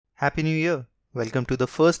Happy New Year! Welcome to the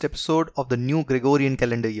first episode of the new Gregorian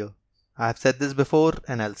calendar year. I have said this before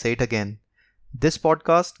and I'll say it again. This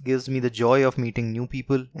podcast gives me the joy of meeting new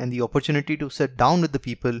people and the opportunity to sit down with the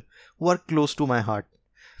people who are close to my heart.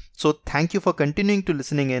 So thank you for continuing to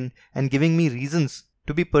listening in and giving me reasons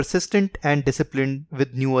to be persistent and disciplined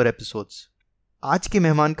with newer episodes. आज के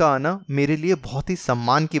मेहमान का आना मेरे लिए बहुत ही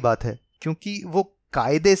सम्मान की बात है क्योंकि वो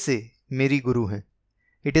कायदे से मेरी गुरु हैं.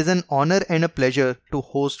 It is an honor and a pleasure to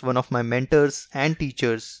host one of my mentors and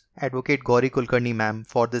teachers, Advocate Gauri Kulkarni ma'am,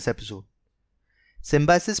 for this episode.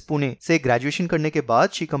 Symbiosis Pune से graduation करने के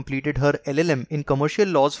बाद she completed her LLM in Commercial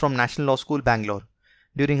Laws from National Law School, Bangalore.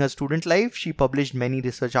 During her student life, she published many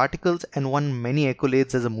research articles and won many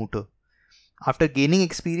accolades as a mooter. After gaining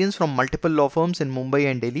experience from multiple law firms in Mumbai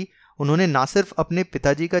and Delhi, उन्होंने ना सिर्फ अपने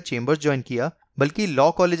पिताजी का chambers join किया बल्कि law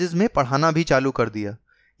colleges में पढ़ाना भी चालू कर दिया.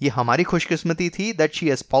 ये हमारी खुशकिस्मती थी that she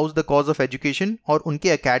एस्पाउज the cause of education और उनके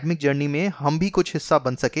एकेडमिक जर्नी में हम भी कुछ हिस्सा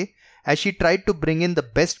बन सके as she tried to bring in the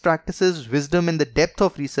best practices, wisdom and the depth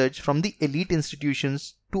of research from the elite institutions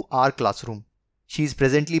to our classroom. She is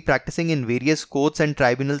presently practicing in various courts and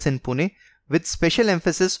tribunals in Pune with special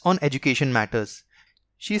emphasis on education matters.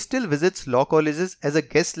 She still visits law colleges as a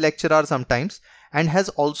guest lecturer sometimes and has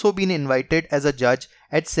also been invited as a judge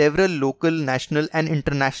at several local, national and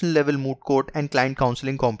international level moot court and client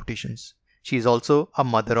counseling competitions. She is also a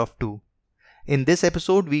mother of two. In this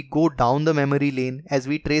episode, we go down the memory lane as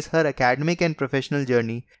we trace her academic and professional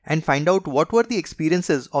journey and find out what were the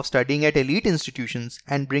experiences of studying at elite institutions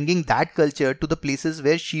and bringing that culture to the places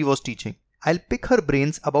where she was teaching. I'll pick her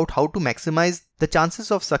brains about how to maximize the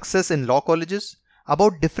chances of success in law colleges,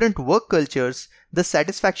 about different work cultures, the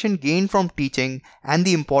satisfaction gained from teaching and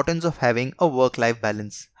the importance of having a work-life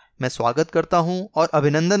balance. मैं स्वागत करता हूं और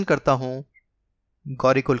अभिनंदन करता हूं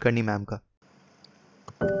Gauri Kulkarni ma'am का.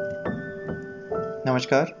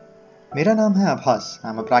 नमस्कार, मेरा नाम है आभास.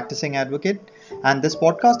 I'm a practicing advocate and this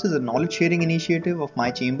podcast is a knowledge sharing initiative of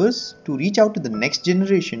my chambers to reach out to the next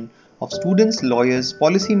generation of students, lawyers,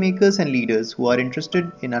 policy makers and leaders who are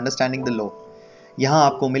interested in understanding the law. यहाँ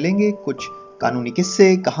आपको मिलेंगे कुछ कानूनी किस्से,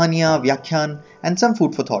 कहानियाँ, व्याख्यान and some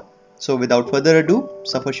food for thought. So without further ado,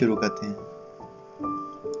 सफर शुरू करते हैं.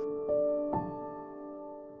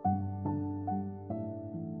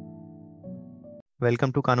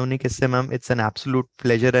 Welcome to Kanuni Kisse ma'am. It's an absolute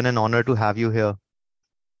pleasure and an honor to have you here.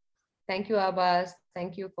 Thank you, Abbas.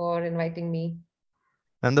 Thank you for inviting me.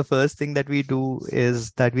 And the first thing that we do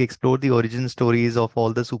is that we explore the origin stories of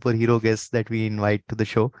all the superhero guests that we invite to the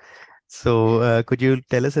show. So could you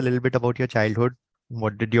tell us a little bit about your childhood?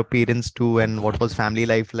 What did your parents do and what was family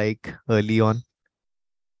life like early on?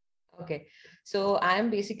 Okay, so I'm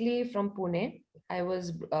basically from Pune. I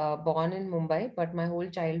was born in Mumbai, but my whole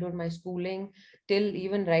childhood, my schooling, till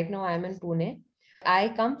even right now, I'm in Pune. I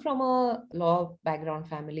come from a law background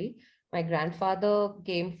family. My grandfather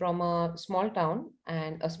came from a small town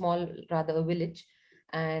and rather a village,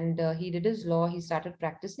 and he did his law. He started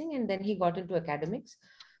practicing, and then he got into academics.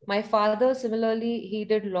 My father, similarly, he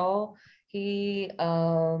did law. He,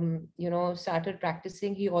 started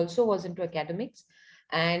practicing. He also was into academics,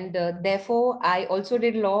 and therefore, I also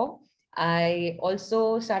did law. I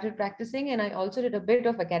also started practicing, and I also did a bit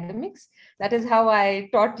of academics. That is how I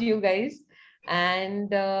taught you guys. And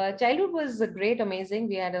childhood was great, amazing.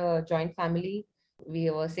 We had a joint family. We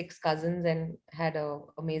were 6 cousins and had a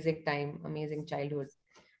amazing time, amazing childhood.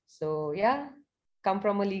 So yeah, come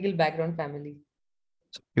from a legal background family.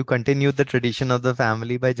 You continued the tradition of the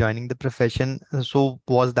family by joining the profession. So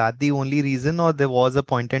was that the only reason, or there was a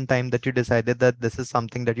point in time that you decided that this is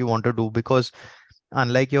something that you want to do? Because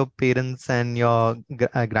unlike your parents and your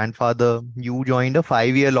grandfather, you joined a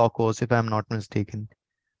 5-year law course, if I'm not mistaken.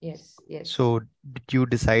 Yes, yes. So did you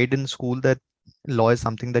decide in school that law is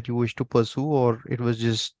something that you wish to pursue, or it was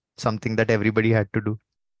just something that everybody had to do?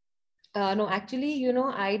 No, actually,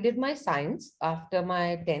 I did my science after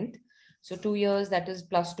my 10th. So 2 years, that is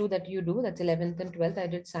 +2 that you do, that's 11th and 12th, I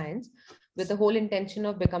did science with the whole intention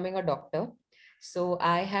of becoming a doctor. So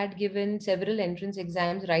I had given several entrance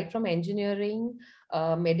exams, right from engineering,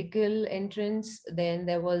 medical entrance. Then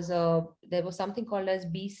there was something called as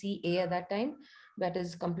BCA at that time, that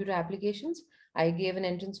is computer applications. I gave an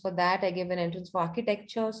entrance for that. I gave an entrance for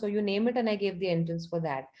architecture. So you name it, and I gave the entrance for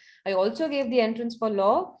that. I also gave the entrance for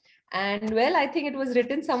law. And well, I think it was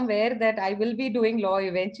written somewhere that I will be doing law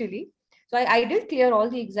eventually. So I did clear all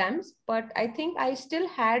the exams, but I think I still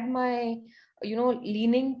had my,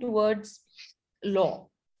 leaning towards law,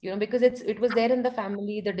 because it was there in the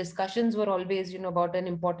family. The discussions were always, about an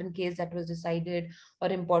important case that was decided or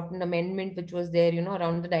important amendment which was there,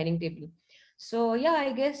 around the dining table. So yeah,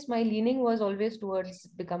 I guess my leaning was always towards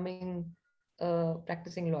becoming a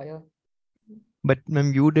practicing lawyer. But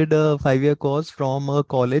ma'am, you did a 5-year course from a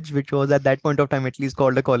college which was at that point of time at least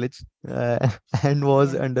called a college, and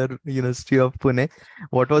was Yes, under University of Pune.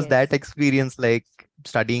 What was that yes. experience like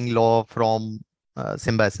studying law from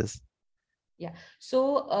Symbiosis? Yeah.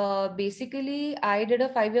 So basically, I did a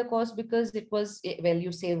 5-year course because it was well,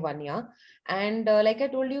 you save 1 year, and like I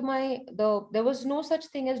told you, there was no such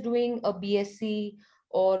thing as doing a BSc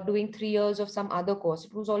or doing 3 years of some other course.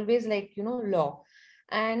 It was always like law,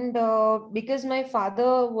 and because my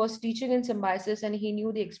father was teaching in Symbiosis and he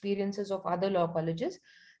knew the experiences of other law colleges,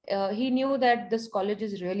 he knew that this college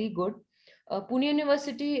is really good. Pune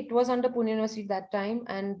University, it was under Pune University that time.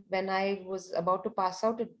 And when I was about to pass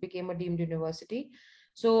out, it became a deemed university.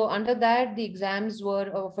 So under that, the exams were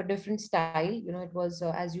of a different style. It was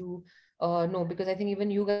as you know, because I think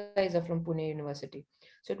even you guys are from Pune University.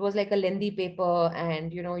 So it was like a lengthy paper,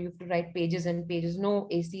 and you have to write pages and pages, no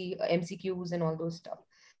MCQs and all those stuff.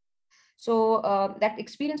 So that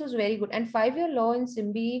experience was very good. And 5-year law in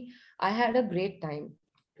Simbi, I had a great time,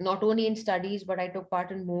 not only in studies, but I took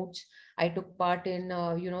part in moots. I took part in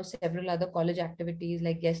several other college activities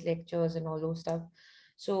like guest lectures and all those stuff.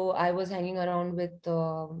 So I was hanging around with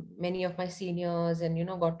many of my seniors, and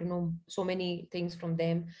got to know so many things from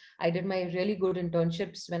them. I did my really good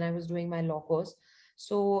internships when I was doing my law course.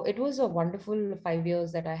 So it was a wonderful 5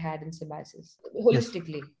 years that I had in Symbiosis Yes.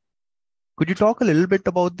 holistically. Could you talk a little bit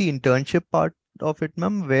about the internship part of it,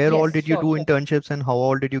 ma'am? Where all Yes, did you sure, do sure. internships and how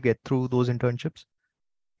all did you get through those internships?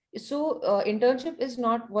 So internship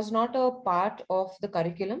was not a part of the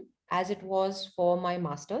curriculum as it was for my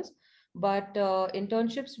masters, but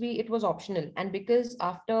internships it was optional. And because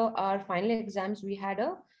after our final exams we had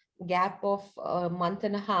a gap of a month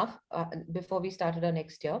and a half before we started our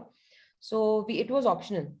next year. So it was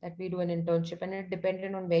optional that we do an internship, and it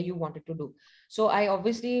depended on where you wanted to do. So I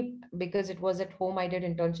obviously, because it was at home, I did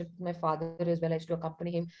internship with my father as well. I used to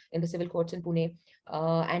accompany him in the civil courts in Pune,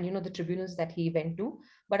 and the tribunals that he went to.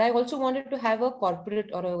 But I also wanted to have a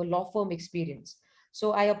corporate or a law firm experience.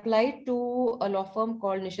 So I applied to a law firm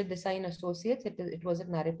called Nishit Desai and Associates. It was at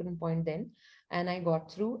Naripan Point then, and I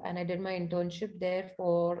got through, and I did my internship there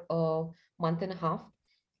for a month and a half.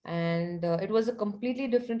 And it was a completely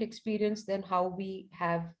different experience than how we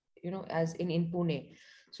have, as in Pune.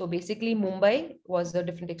 So basically, Mumbai was a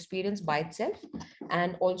different experience by itself,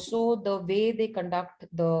 and also the way they conduct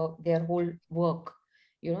their whole work.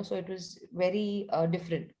 So it was very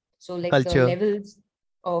different. So like the Culture. levels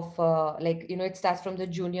of like it starts from the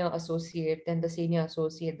junior associate, then the senior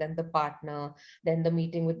associate, then the partner, then the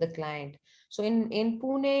meeting with the client. So in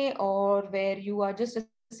Pune, or where you are just a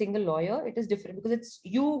single lawyer, it is different because it's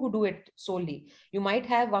you who do it solely. You might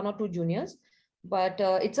have one or two juniors, but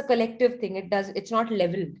it's a collective thing. It's not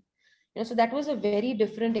leveled. So that was a very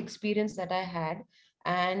different experience that I had.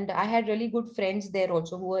 And I had really good friends there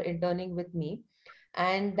also who were interning with me.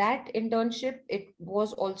 And that internship, it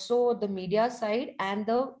was also the media side and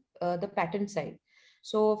the patent side.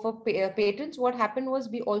 So for patents, what happened was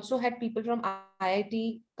we also had people from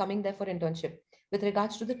IIT coming there for internship with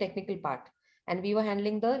regards to the technical part, and we were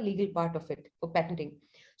handling the legal part of it for patenting.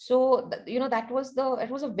 So it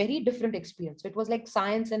was a very different experience. So it was like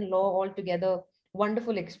science and law all together.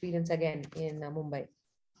 Wonderful experience again in Mumbai.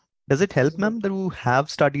 Does it It was help, good. ma'am, that you have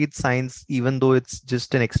studied science, even though it's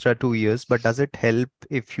just an extra 2 years? But does it help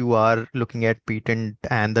if you are looking at patent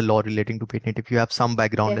and the law relating to patent, if you have some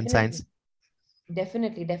background in Definitely. science?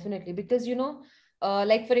 Definitely. Because,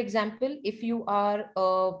 like for example, if you are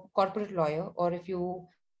a corporate lawyer, or if you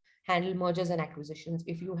handle mergers and acquisitions,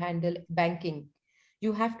 if you handle banking,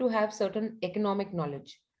 you have to have certain economic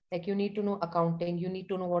knowledge. Like you need to know accounting, you need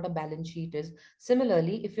to know what a balance sheet is.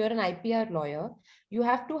 Similarly, if you're an IPR lawyer, you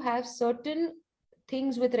have to have certain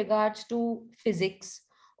things with regards to physics,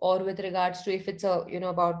 or with regards to, if it's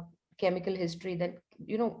about chemical history, then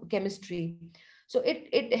chemistry. So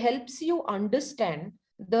it helps you understand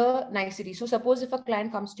the nicety. So suppose if a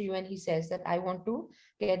client comes to you and he says that I want to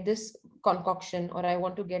get this concoction, or I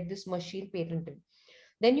want to get this machine patented,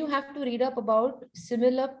 then you have to read up about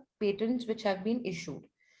similar patents which have been issued.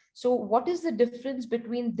 So what is the difference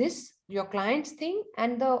between this, your client's thing,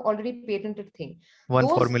 and the already patented thing? One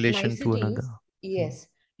Those formulation to another. niceties, Hmm. yes.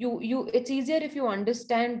 It's easier if you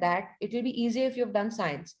understand that. It will be easier if you've done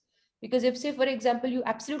science. Because if, say, for example, you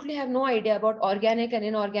absolutely have no idea about organic and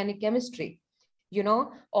inorganic chemistry,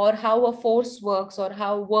 or how a force works, or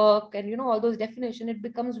how work, and all those definition, it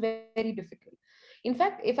becomes very difficult. In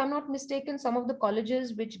fact, if I'm not mistaken, some of the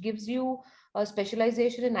colleges which gives you a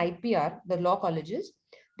specialization in IPR, the law colleges,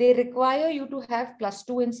 they require you to have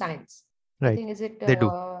 +2 in science. I Right. think is it They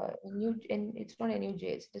do. it's not NUJ,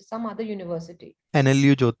 it's some other university.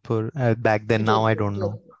 NLU Jodhpur back then. Now I Jodhpur, don't know.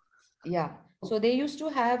 Jodhpur. Yeah. So they used to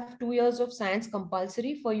have 2 years of science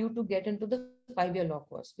compulsory for you to get into the 5-year law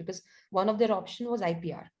course, because one of their option was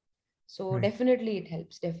IPR. So Right. definitely it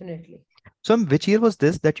helps. Definitely. So, which year was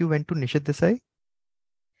this that you went to Nishit Desai?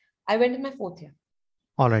 I went in my 4th year.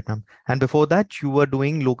 All right, ma'am. And before that, you were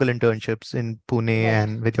doing local internships in Pune Right.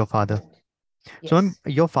 and with your father. Right. So, ma'am,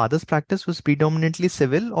 Yes. your father's practice was predominantly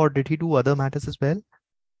civil, or did he do other matters as well?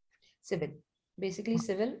 Civil. Basically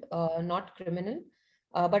civil, not criminal.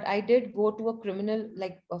 But I did go to a criminal,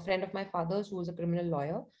 like a friend of my father's who was a criminal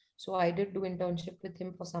lawyer. So I did do internship with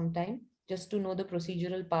him for some time just to know the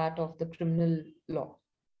procedural part of the criminal law.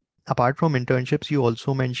 Apart from internships, you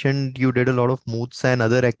also mentioned you did a lot of moots and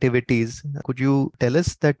other activities. Could you tell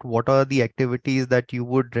us that what are the activities that you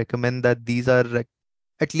would recommend that these are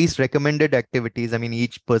at least recommended activities? I mean,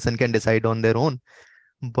 each person can decide on their own,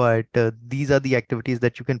 but these are the activities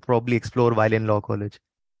that you can probably explore while in law college.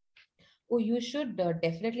 Oh, you should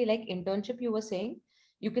definitely, like internship, you were saying,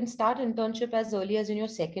 you can start internship as early as in your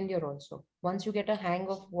 2nd year also, once you get a hang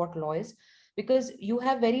of what law is, because you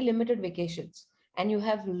have very limited vacations and you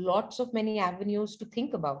have lots of many avenues to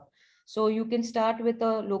think about. So you can start with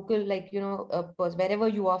a local, like, wherever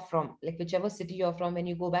you are from, like whichever city you're from, when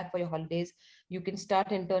you go back for your holidays, you can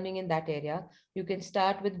start interning in that area. You can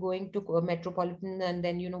start with going to metropolitan and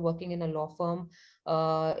then, working in a law firm.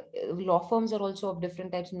 Law firms are also of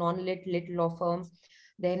different types, non-lit, lit law firm.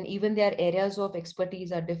 Then even their areas of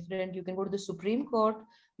expertise are different. You can go to the Supreme Court,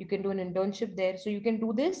 you can do an internship there. So you can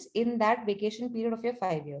do this in that vacation period of your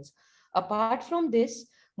 5 years. Apart from this,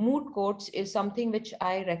 moot courts is something which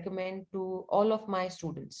I recommend to all of my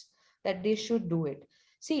students, that they should do it.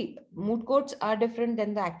 See, moot courts are different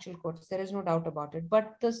than the actual courts, there is no doubt about it.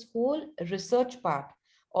 But this whole research part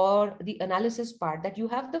or the analysis part, that you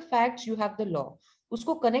have the facts, you have the law,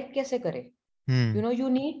 उसको connect कैसे करें? Hmm. You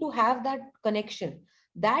need to have that connection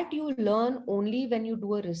that you learn only when you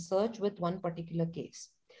do a research with one particular case.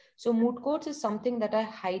 So moot courts is something that I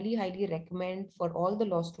highly recommend for all the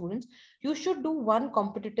law students. You should do one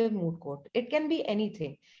competitive moot court. It can be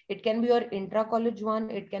anything. It can be your intra college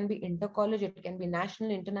one, it can be inter college, it can be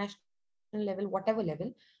national, international level, whatever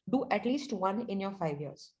level. Do at least one in your 5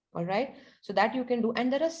 years. All right, so that you can do.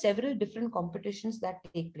 And there are several different competitions that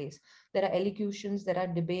take place. There are elocutions, there are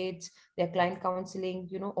debates, there are client counseling,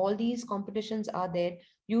 all these competitions are there.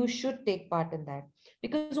 You should take part in that,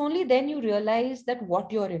 because only then you realize that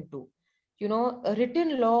what you're into. A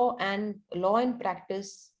written law and law in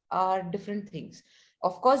practice are different things.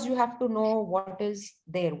 Of course, you have to know what is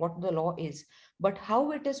there, what the law is, but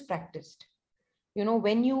how it is practiced.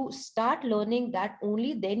 When you start learning that,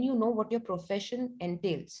 only then you know what your profession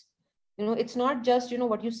entails. It's not just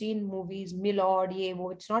what you see in movies, milord ye wo.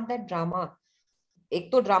 It's not that drama.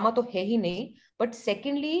 एक तो drama तो है ही नहीं, but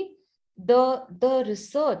secondly, the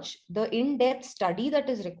research, the in-depth study that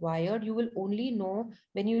is required, you will only know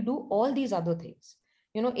when you do all these other things.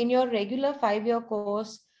 In your regular 5-year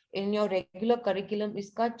course, in your regular curriculum,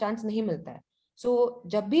 इसका chance नहीं मिलता है. So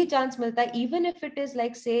जब भी chance मिलता है, even if it is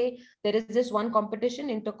like, say there is this one competition,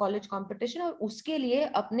 inter college competition, और उसके लिए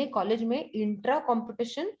अपने college में intra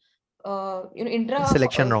competition, intra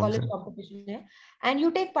Selection rounds. college competition है, and you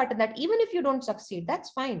take part in that. Even if you don't succeed, that's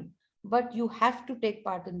fine, but you have to take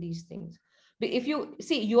part in these things. If you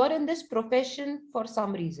see, you are in this profession for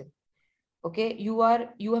some reason. Okay, you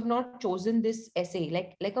have not chosen this essay,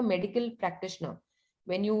 like a medical practitioner.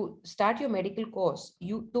 When you start your medical course,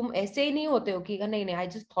 तुम ऐसे ही नहीं होते हो कि नहीं नहीं, I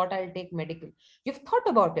just thought I'll take medical. You've thought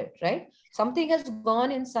about it, right? Something has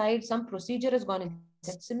gone inside, some procedure has gone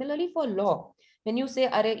inside. Similarly for law, when you say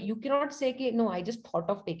अरे, you cannot say कि no, I just thought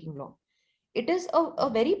of taking law. It is a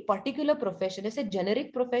very particular profession. ऐसे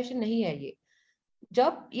generic profession नहीं है ये.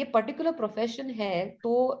 जब ये particular profession है,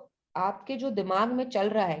 तो आपके जो दिमाग में चल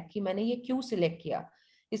रहा है कि मैंने ये क्यों सिलेक्ट किया,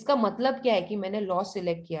 इसका मतलब क्या है कि मैंने लॉ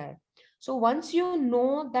सिलेक्ट किया है. So once you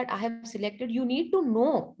know that I have selected, you need to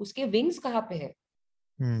know उसके विंग्स कहाँ पे है.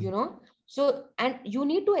 Hmm. So, and you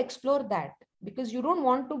need to explore that, because you don't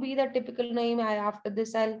want to be the typical name. After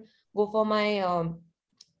this I'll go for my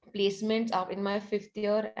placements up in my 5th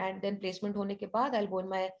year, and then placement hone ke baad I'll go in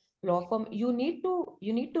my law firm. You need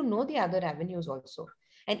to know the other avenues also.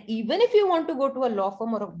 And even if you want to go to a law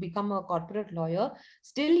firm or become a corporate lawyer,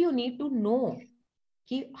 still you need to know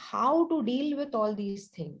how to deal with all these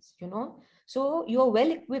things. So you're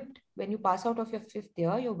well equipped when you pass out of your 5th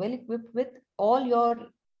year. You're well equipped with all your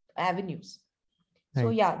avenues. So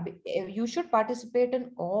Right. yeah, you should participate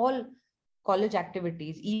in all college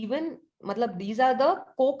activities. Even matlab, these are the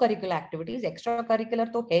co-curricular activities.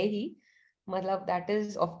 Extracurricular तो है ही, Matlab, that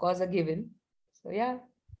is of course a given. So yeah.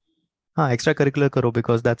 हाँ, extra curricular करो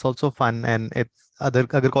because that's also fun and it's other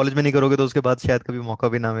अगर college में नहीं करोगे तो उसके बाद शायद कभी मौका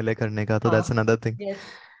भी ना मिले करने का, तो दैट्स हाँ. Another thing. Yes.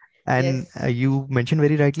 And Yes. you mentioned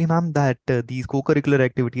very rightly, ma'am, that these co-curricular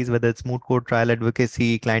activities, whether it's moot court, trial advocacy,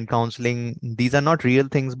 client counseling, these are not real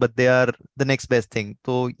things, but they are the next best thing.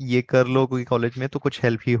 तो ये कर लो कोई college में तो कुछ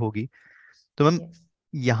help ही होगी. तो ma'am, Yes.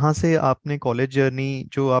 यहाँ से आपने कॉलेज जर्नी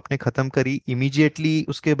जो आपने खत्म करी, इमीडिएटली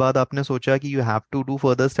उसके बाद आपने सोचा कि you have to do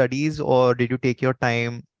further studies, और did you take your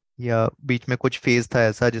time, या बीच में कुछ फेज था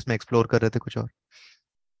ऐसा जिसमें एक्सप्लोर कर रहे थे कुछ और?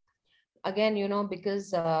 Again,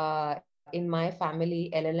 because in my family,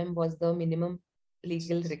 LLM was the minimum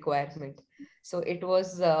legal requirement. So it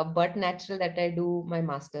was but natural that I do my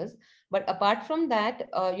master's. But apart from that,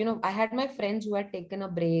 I had my friends who had taken a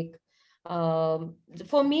break.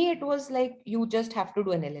 For me, it was like you just have to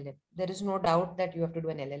do an LLM. There is no doubt that you have to do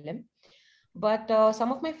an LLM. But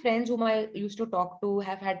some of my friends whom I used to talk to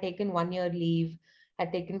have had taken 1 year leave,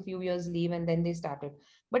 had taken few years leave, and then they started.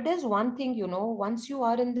 But there's one thing, once you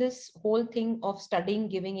are in this whole thing of studying,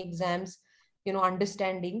 giving exams,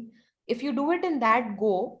 understanding, if you do it in that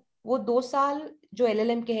go, वो 2 साल जो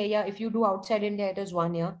LLM के है, या if you do outside India, it is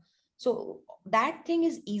 1 year. So that thing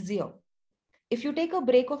is easier. If you take a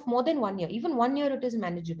break of more than 1 year, even 1 year, it is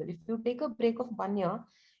manageable. If you take a break of 1 year,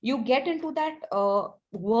 you get into that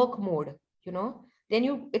work mode, you know,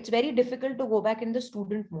 then it's very difficult to go back in the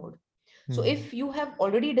student mode. So Hmm. if you have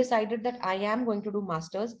already decided that I am going to do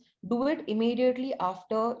masters, do it immediately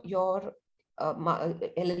after your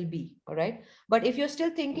LLB. All right. But if you're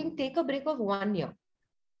still thinking, take a break of 1 year.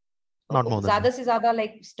 Not more than that. Zyada se zyada,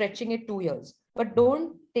 like stretching it 2 years. But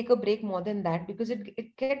don't take a break more than that, because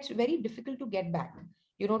it gets very difficult to get back,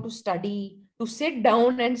 to study, to sit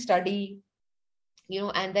down and study,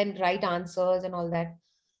 and then write answers and all that.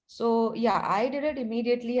 So yeah, I did it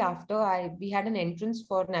immediately after we had an entrance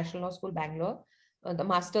for National Law School Bangalore, the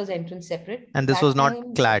master's entrance separate. And this was That not time,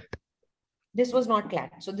 CLAT. this was not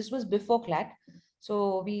CLAT. So this was before CLAT. So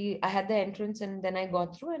I had the entrance and then I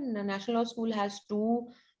got through. And the National Law School has two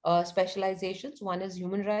specializations. One is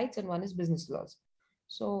human rights and one is business laws.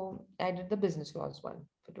 So I did the business laws one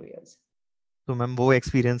for 2 years. तो ma'am वो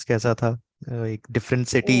experience कैसा था? एक different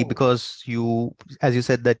city, Oh, because you, as you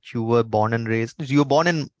said that you were born and raised, you were born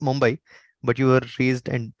in Mumbai, but you were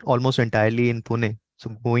raised and almost entirely in Pune.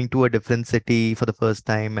 So going to a different city for the first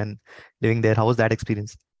time and living there, how was that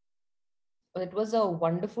experience? it was a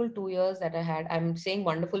wonderful 2 years that I had. I'm saying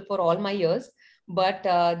wonderful for all my years, but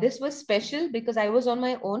this was special because I was on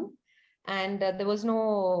my own, and there was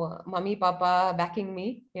no mummy, papa backing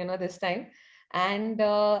me, this time. And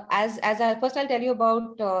as I'll tell you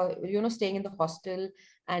about, staying in the hostel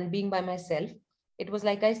and being by myself. It was,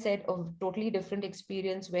 like I said, a totally different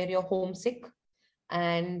experience where you're homesick,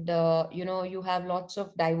 and you have lots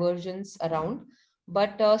of diversions around,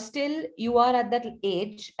 but still you are at that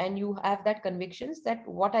age and you have that convictions that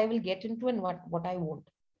what I will get into and what I won't,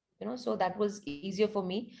 so that was easier for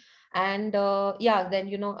me. And yeah, then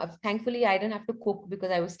thankfully I didn't have to cook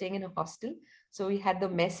because I was staying in a hostel, so we had the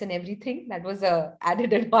mess and everything. That was a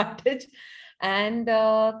added advantage. And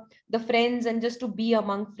the friends, and just to be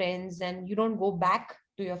among friends, and you don't go back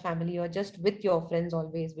to your family, you're just with your friends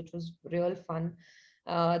always, which was real fun.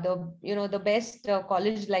 The best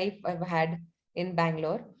college life I've had in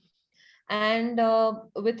Bangalore. And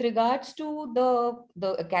with regards to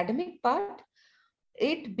the academic part,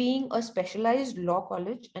 it being a specialized law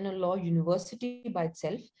college and a law university by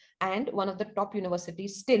itself, and one of the top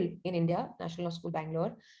universities still in India, National Law School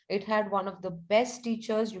Bangalore, it had one of the best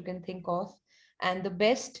teachers you can think of, and the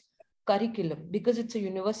best curriculum, because it's a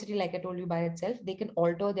university, like I told you, by itself. They can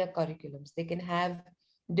alter their curriculums, they can have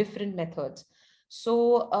different methods.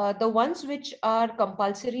 So the ones which are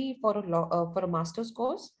compulsory for a master's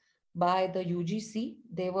course by the UGC,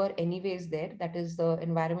 they were anyways there. That is the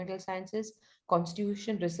environmental sciences,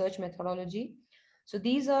 constitution, research methodology. So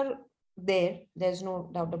these are there. There's no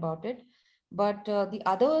doubt about it. But the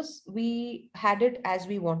others, we had it as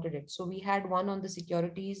we wanted it. So we had one on the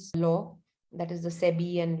securities law, that is the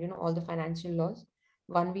SEBI, and all the financial laws.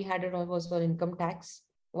 One we had it was on income tax.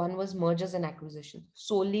 One was mergers and acquisitions,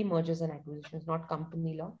 solely mergers and acquisitions, not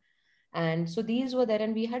company law. And so these were there,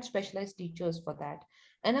 and we had specialized teachers for that.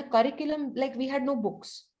 And a curriculum, like, we had no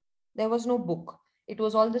books. There was no book. It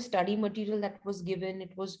was all the study material that was given.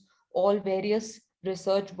 It was all various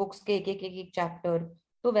research books, एक chapter.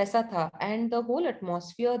 So वैसा था. And the whole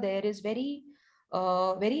atmosphere there is very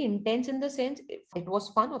very intense, in the sense it was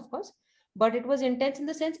fun, of course, but it was intense in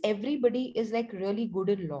the sense everybody is like really good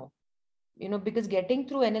in law, because getting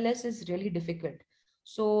through NLS is really difficult.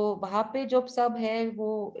 So वहाँ पे जब सब है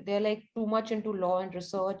वो they're like too much into law and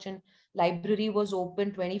research, and library was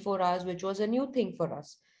open 24 hours, which was a new thing for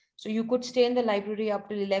us. So you could stay in the library up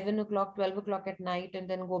till 11 o'clock, 12 o'clock at night, and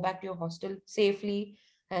then go back to your hostel safely.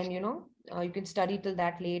 And you can study till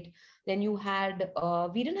that late. Then you had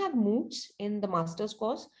we didn't have moods in the master's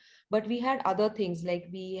course, but we had other things, like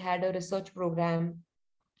we had a research program.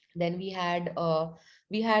 Then we had a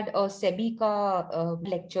SEBI ka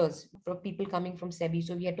lectures for people coming from SEBI.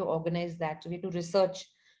 So we had to organize that. So we had to research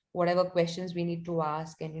whatever questions we need to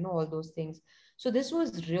ask, and all those things. So this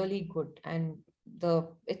was really good, and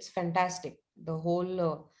it's fantastic. The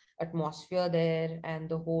whole atmosphere there and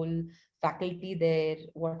the whole faculty there,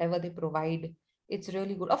 whatever they provide, it's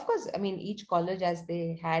really good. Of course, I mean, each college, as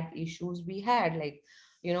they had issues, we had like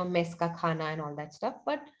mess ka khana and all that stuff,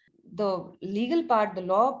 but the legal part, the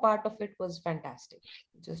law part of it was fantastic,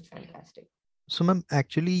 just fantastic. So ma'am,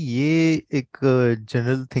 actually ये एक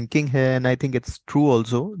general thinking है, and I think it's true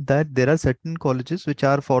also, that there are certain colleges which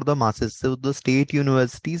are for the masses. So the state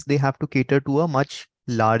universities, they have to cater to a much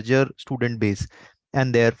larger student base,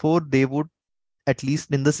 and therefore they would, at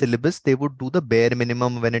least in the syllabus, they would do the bare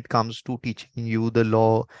minimum when it comes to teaching you the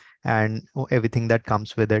law and everything that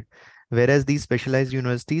comes with it. Whereas these specialized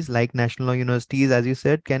universities like national law universities, as you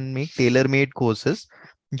said, can make tailor-made courses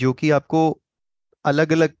जो कि आपको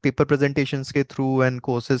अलग अलग paper presentations के through and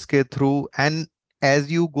courses के through, and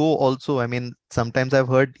as you go also, I mean, sometimes I've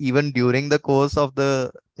heard even during the course of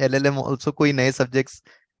the LLM also कोई नए subjects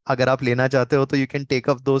अगर आप लेना चाहते हो तो you can take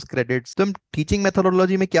up those credits. तो टीचिंग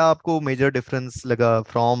मेथोडोलॉजी में क्या आपको मेजर डिफरेंस लगा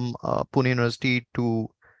फ्रॉम पुणे यूनिवर्सिटी टू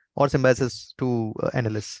और सिम्बायोसिस टू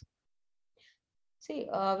एनालिस? See,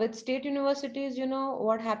 with state universities,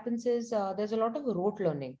 what happens is there's a lot of rote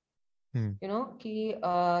learning. कि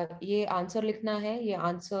ये आंसर लिखना है, ये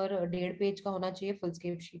आंसर 1.5 पेज का होना चाहिए फुल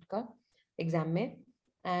स्केप शीट का एग्जाम में.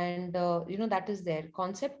 And that is there.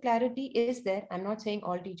 Concept clarity is there. I'm not saying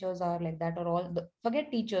all teachers are like that, or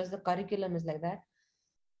forget teachers, the curriculum is like that.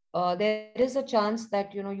 There is a chance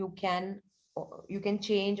that you can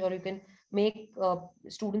change, or you can make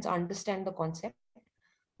students understand the concept.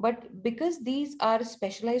 But because these are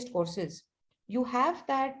specialized courses, you have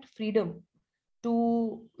that freedom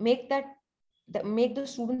to make make the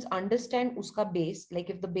students understand uska base. Like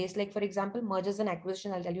if the base, like for example, mergers and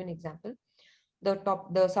acquisition, I'll tell you an example.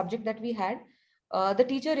 The subject that we had, the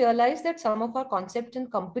teacher realized that some of our concepts in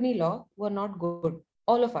company law were not good,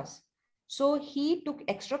 all of us. So he took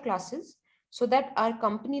extra classes so that our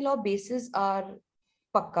company law bases are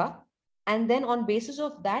pakka, and then on basis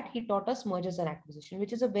of that he taught us mergers and acquisition,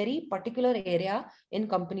 which is a very particular area in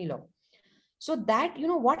company law. So that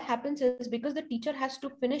what happens is, because the teacher has to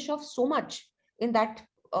finish off so much in that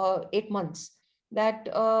 8 months, that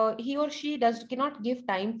he or she cannot give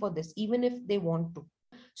time for this even if they want to.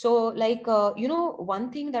 So like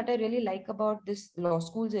one thing that I really like about this law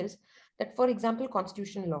schools is that, for example,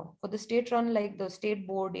 constitutional law for the state run, like the state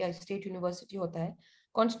board या state university होता है,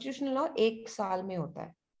 constitutional law 1 साल में होता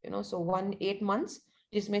है. So 8 months,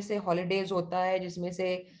 जिसमें से holidays होता है, जिसमें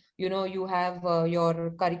से you have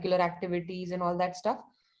your curricular activities and all that stuff.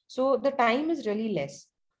 So the time is really less.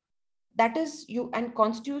 That is you. And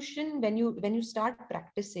constitution, when you start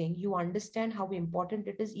practicing, you understand how important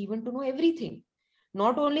it is even to know everything,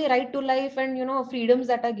 not only right to life and freedoms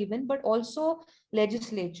that are given, but also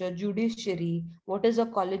legislature, judiciary, what is a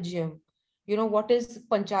collegium, what is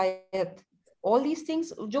panchayat. All these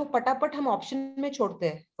things जो पटापट हम option में छोड़ते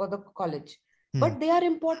हैं for the college, but they are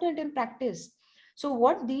important in practice. So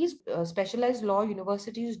what these specialized law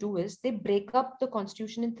universities do is they break up the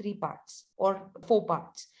constitution in 3 parts or 4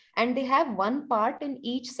 parts, and they have 1 part in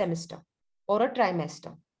each semester or a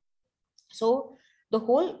trimester. So the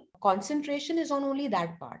whole concentration is on only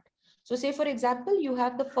that part. So say, for example, you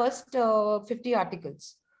have the first 50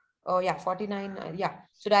 articles. 49.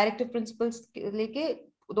 So directive principles,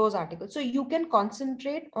 those articles. So you can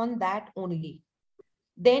concentrate on that only.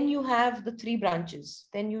 Then you have the 3 branches.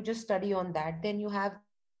 Then you just study on that. Then you have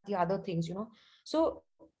the other things, So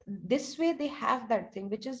this way they have that thing,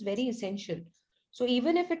 which is very essential. So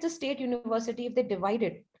even if it's a state university, if they divide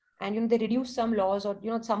it and they reduce some laws, or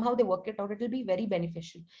somehow they work it out, it will be very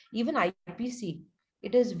beneficial. Even IPC,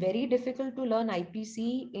 it is very difficult to learn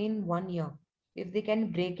IPC in 1 year if they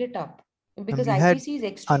can break it up, And because we had, IPC is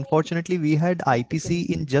extremely unfortunately, we had IPC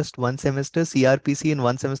difficult. in just one semester, CRPC in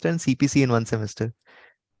one semester, and CPC in one semester.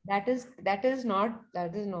 That is not.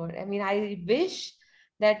 I mean, I wish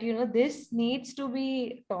that this needs to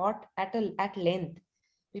be taught at length,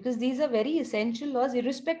 because these are very essential laws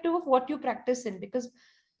irrespective of what you practice in. Because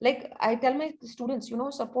like I tell my students,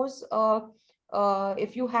 suppose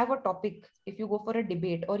if you have a topic, if you go for a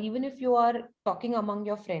debate, or even if you are talking among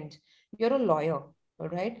your friends, you're a lawyer, all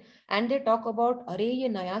right? And they talk about, "Arey, ye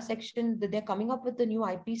naya section, they're coming up with the new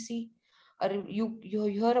IPC." Or you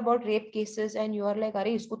hear about rape cases and you are like,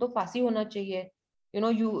 "Arey, isko to फांसी hona chahiye."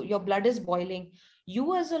 Your blood is boiling.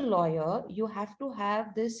 You as a lawyer, you have to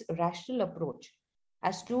have this rational approach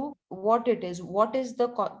as to what it is, what is the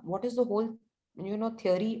whole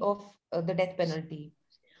theory of the death penalty,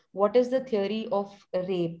 what is the theory of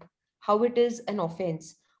rape, how it is an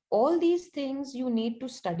offense. All these things you need to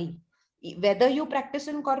study. Whether you practice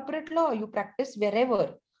in corporate law or you practice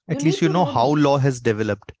wherever, you At least need you to know know how these. law has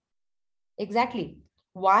developed. Exactly.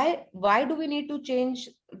 Why do we need to change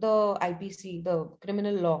the IPC, the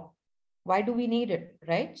criminal law? Why do we need it,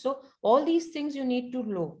 right? So all these things you need to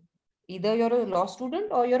know. Either you're a law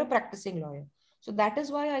student or you're a practicing lawyer. So that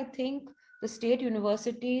is why I think the state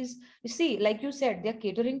universities, you see, like you said, they're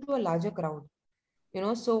catering to a larger crowd.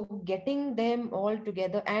 So getting them all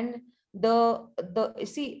together, and the you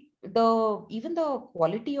see, the even the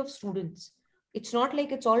quality of students, it's not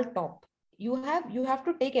like it's all top. You have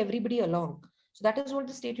to take everybody along. So that is what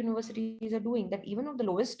the state universities are doing, that even of the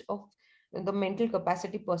lowest of the mental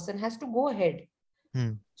capacity person has to go ahead.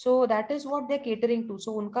 Hmm. So that is what they're catering to.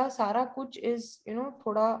 So उनका सारा कुछ is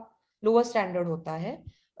थोड़ा lower standard होता है.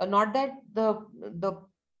 Not that the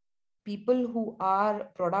people who are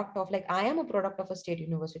product of, like, I am a product of a state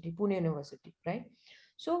university, Pune University, right?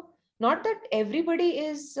 So not that everybody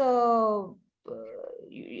is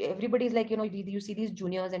everybody is like, you see these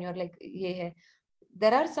juniors and you're like, yeah, hai.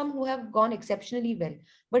 There are some who have gone exceptionally well,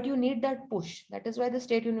 but you need that push. That is why the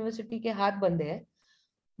state university ke haath bande hai.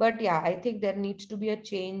 But yeah, I think there needs to be a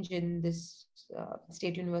change in this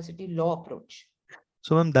state university law approach.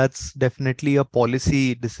 So, ma'am, that's definitely a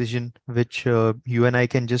policy decision which you and I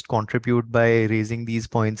can just contribute by raising these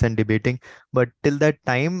points and debating. But till that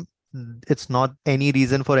time, it's not any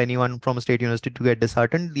reason for anyone from a state university to get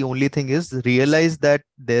disheartened. The only thing is realize that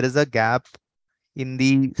there is a gap in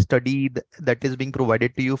the study that is being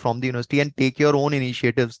provided to you from the university, and take your own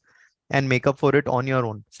initiatives and make up for it on your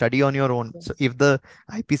own, study on your own. So Yes, if the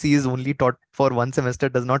IPC is only taught for one semester,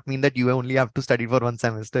 does not mean that you only have to study for one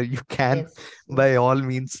semester. You can yes, by yes, all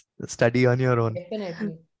means study on your own.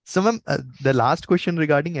 definitely. So ma'am, the last question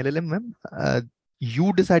regarding LLM, ma'am,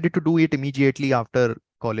 you decided to do it immediately after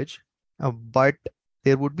college, but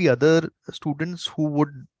there would be other students who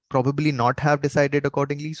would probably not have decided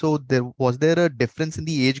accordingly. So there a difference in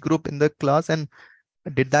the age group in the class, and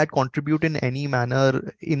did that contribute in any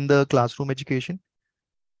manner in the classroom education?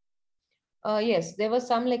 Yes, there were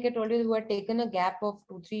some, like I told you, who had taken a gap of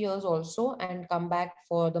 2, 3 years also and come back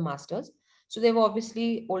for the masters. So they were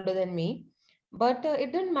obviously older than me, but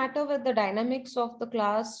it didn't matter with the dynamics of the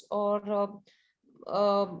class or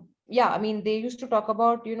yeah, I mean, they used to talk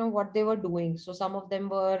about what they were doing. So some of them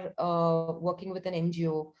were working with an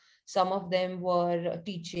NGO, some of them were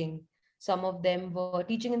teaching, some of them were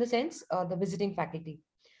teaching in the sense the visiting faculty,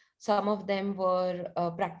 some of them were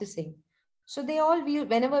practicing. So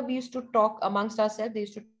whenever we used to talk amongst ourselves, they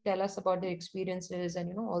used to tell us about their experiences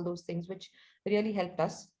and all those things, which really helped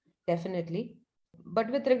us, definitely. But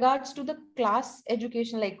with regards to the class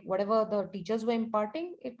education, like whatever the teachers were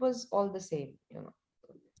imparting, it was all the same.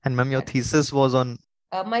 And ma'am, your That thesis was on.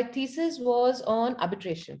 My thesis was on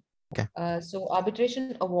arbitration. Okay. So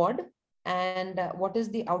arbitration award, and what is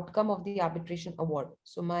the outcome of the arbitration award.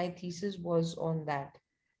 So my thesis was on that.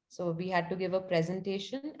 So we had to give a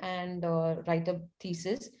presentation and write a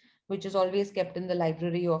thesis, which is always kept in the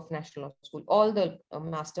library of National Law School. All the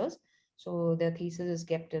masters, so their thesis is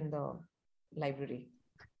kept in the library.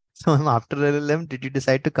 So ma'am, after LLM, did you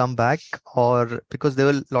decide to come back, or because there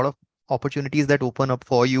were a lot of opportunities that open up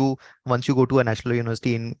for you once you go to a national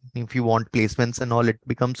university, and if you want placements and all, it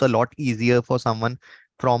becomes a lot easier for someone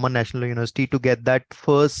from a national university to get that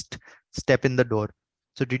first step in the door.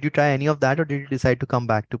 So did you try any of that, or did you decide to come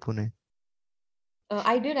back to Pune?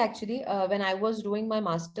 I did actually. When I was doing my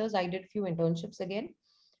masters, I did few internships again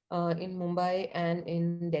in Mumbai and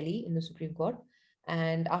in Delhi in the Supreme Court.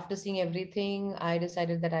 And after seeing everything, I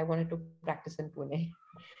decided that I wanted to practice in Pune.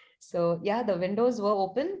 So yeah, the windows were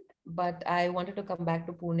open, but I wanted to come back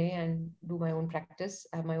to Pune and do my own practice,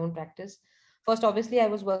 have my own practice. First, obviously, I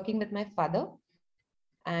was working with my father,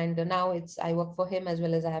 and now I work for him as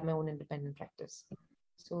well as I have my own independent practice.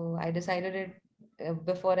 So I decided it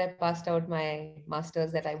before I passed out my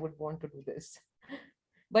masters that I would want to do this.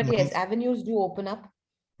 But Ma'am, yes, avenues do open up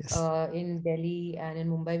yes. in Delhi and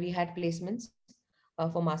in Mumbai. We had placements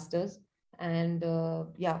for masters, and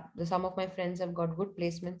some of my friends have got good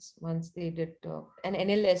placements once they did an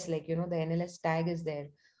NLS, like the NLS tag is there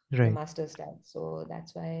the Right. master's tag. So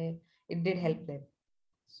that's why it did help them.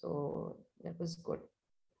 So that was good.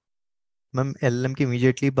 Ma'am LLM के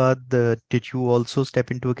immediately बाद did you also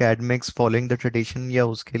step into academics following the tradition या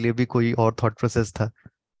उसके लिए भी कोई और thought process था?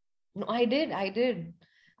 No, I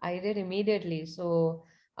did immediately. So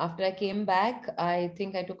after I came back, I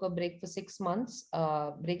think I took a break for 6 months,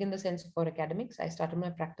 break in the sense for academics. I started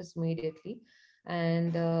my practice immediately.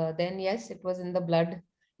 And then, yes, it was in the blood.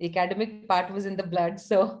 The academic part was in the blood.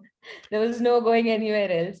 So there was no going anywhere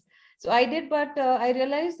else. So I did, but I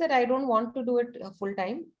realized that I don't want to do it full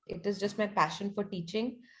time. It is just my passion for teaching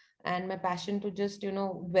and my passion to just,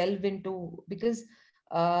 delve into, because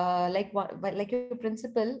like your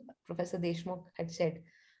principal, Professor Deshmukh, had said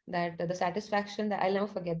that the satisfaction that I'll never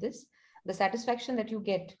forget this, the satisfaction that you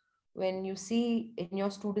get when you see in your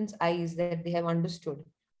students' eyes that they have understood,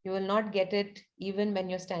 you will not get it even when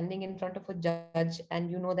you're standing in front of a judge and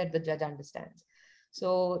you know that the judge understands.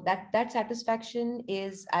 So that satisfaction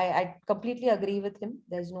is, I completely agree with him.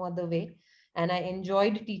 There's no other way, and I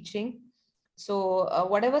enjoyed teaching. So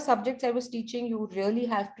whatever subjects I was teaching, you really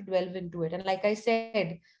have to delve into it. And like I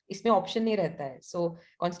said, इसमें option नहीं रहता है. So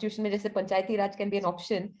constitution में जैसे panchayati raj can be an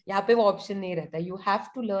option, यहाँ पे वो option नहीं रहता. You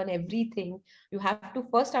have to learn everything. You have to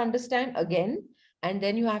first understand again, and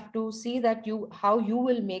then you have to see that how you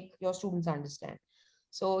will make your students understand.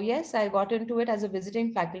 So yes, I got into it as a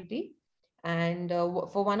visiting faculty. And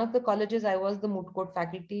for one of the colleges, I was the moot court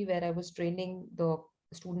faculty, where I was training the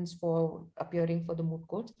students for appearing for the moot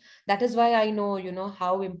courts. That is why I know,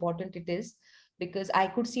 how important it is, because I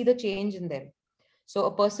could see the change in them. So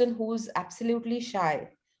a person who's absolutely shy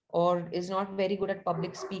or is not very good at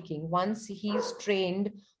public speaking, once he's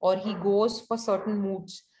trained or he goes for certain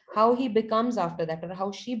moods, how he becomes after that, or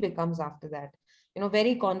how she becomes after that,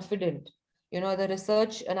 very confident. The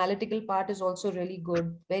research analytical part is also really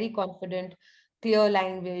good, very confident, clear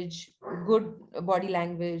language, good body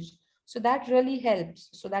language. So that really helps.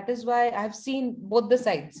 So that is why I've seen both the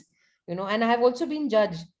sides, and I have also been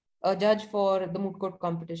a judge for the moot court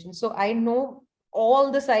competition. So I know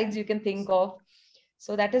all the sides you can think of.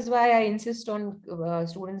 So that is why I insist on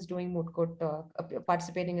students doing moot court,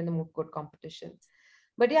 participating in the moot court competition.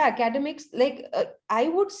 But yeah, academics, like I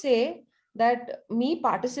would say that me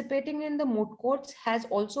participating in the moot courts has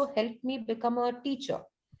also helped me become a teacher,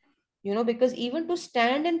 because even to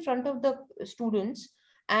stand in front of the students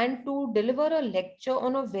and to deliver a lecture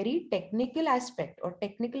on a very technical aspect or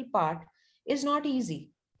technical part is not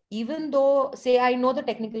easy. Even though, say, I know the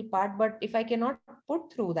technical part, but if I cannot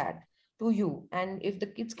put through that to you, and if the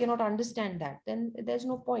kids cannot understand that, then there's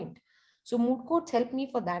no point. So moot courts help me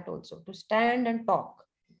for that also, to stand and talk.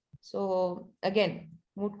 So again,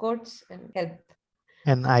 moot courts and help.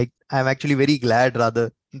 And I'm actually very glad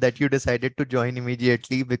rather that you decided to join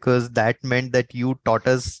immediately, because that meant that you taught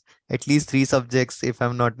us at least three subjects, if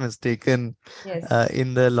I'm not mistaken, Yes.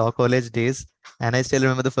 in the law college days. And I still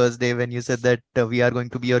remember the first day when you said that we are going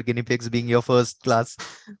to be your guinea pigs, being your first class.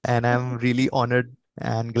 And I'm really honored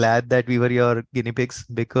and glad that we were your guinea pigs,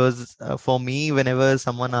 because for me, whenever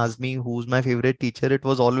someone asked me who's my favorite teacher, it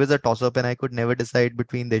was always a toss up and I could never decide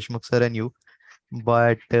between Deshmukh sir and you.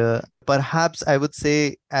 But perhaps I would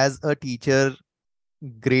say, as a teacher,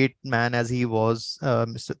 great man as he was,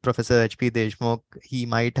 Mr. Professor H.P. Deshmukh, he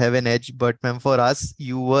might have an edge, but ma'am, for us,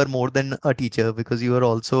 you were more than a teacher, because you were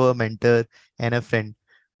also a mentor and a friend.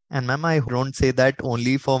 And ma'am, I don't say that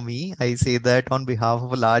only for me. I say that on behalf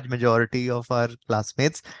of a large majority of our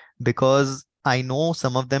classmates, because I know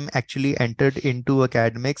some of them actually entered into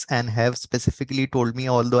academics and have specifically told me,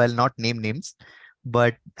 although I'll not name names,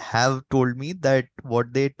 but have told me that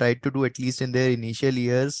what they tried to do, at least in their initial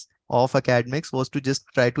years of academics, was to just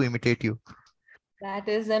try to imitate you. That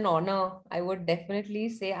is an honor. I would definitely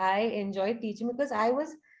say I enjoyed teaching, because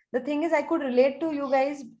the thing is, I could relate to you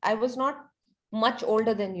guys. I was not much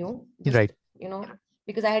older than you, Right. just,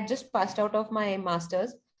 because I had just passed out of my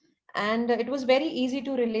master's. And it was very easy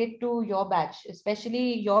to relate to your batch,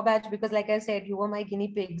 especially your batch, because, like I said, you were my guinea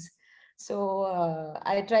pigs. So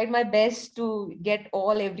I tried my best to get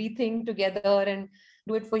everything together and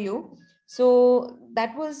do it for you. So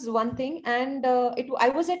that was one thing. And I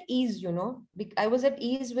was at ease, I was at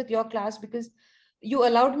ease with your class, because you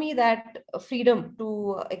allowed me that freedom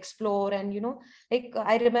to explore. And like,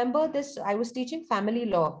 I remember this, I was teaching family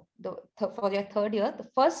law for your third year. The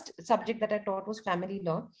first subject that I taught was family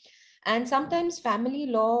law. And sometimes family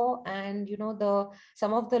law and the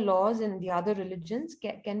some of the laws in the other religions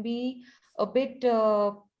can be a bit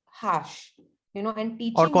harsh, and Or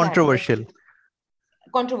teaching that, like, controversial.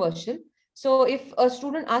 controversial. So if a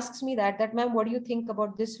student asks me that, ma'am, what do you think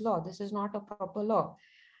about this law? This is not a proper law.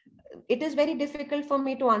 it is very difficult for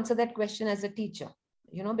me to answer that question as a teacher,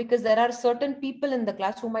 because there are certain people in the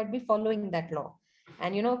class who might be following that law.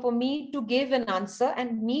 And, for me to give an answer,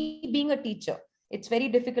 and me being a teacher, it's very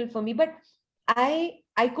difficult for me. But I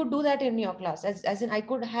could do that in your class, as in I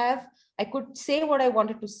could say what I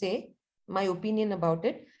wanted to say, my opinion about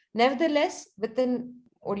it. Nevertheless, within,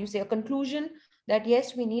 what do you say, a conclusion that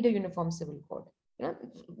yes, we need a uniform civil code,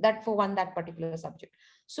 that for one, that particular subject.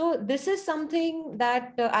 So this is something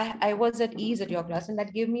that I was at ease at your class, and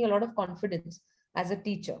that gave me a lot of confidence as a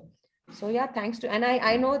teacher. So yeah, thanks to, and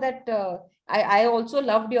I know that I also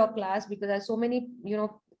loved your class, because I have so many,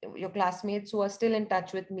 your classmates who are still in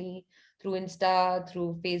touch with me through Insta,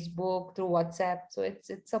 through Facebook, through WhatsApp. So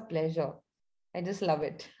it's a pleasure. I just love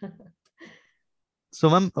it. So,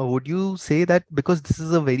 ma'am, would you say that because this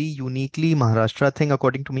is a very uniquely Maharashtra thing,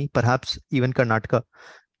 according to me, perhaps even Karnataka,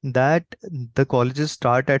 that the colleges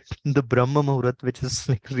start at the Brahma Muhurat, which is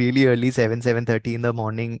like really early, 7:30 in the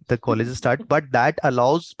morning, the colleges start, but that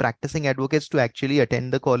allows practicing advocates to actually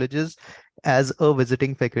attend the colleges as a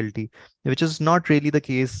visiting faculty, which is not really the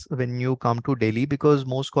case when you come to Delhi, because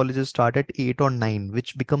most colleges start at 8 or 9,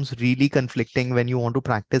 which becomes really conflicting when you want to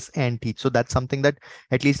practice and teach. So that's something that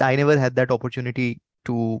at least I never had that opportunity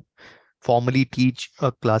to formally teach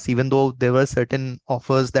a class, even though there were certain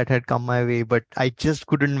offers that had come my way, but I just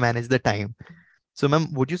couldn't manage the time. So,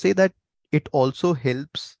 ma'am, would you say that it also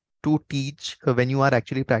helps to teach when you are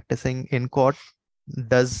actually practicing in court?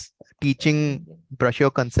 Does teaching Definitely. brush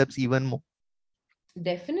your concepts even more?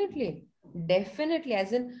 Definitely. Definitely.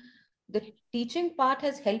 As in, the teaching part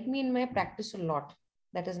has helped me in my practice a lot.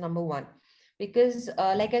 That is number one. Because,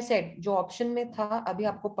 like I said, जो option में था, अभी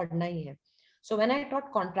आपको पढ़ना ही है. So when I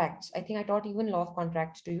taught contracts, I think I taught even law of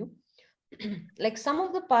contracts to you. Like some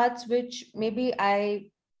of the parts which maybe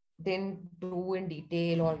I didn't do in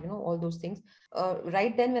detail, or all those things.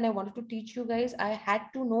 Right then, when I wanted to teach you guys, I had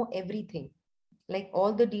to know everything, like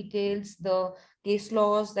all the details, the case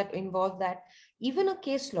laws that involve that, even a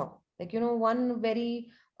case law, like one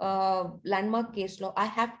very landmark case law, I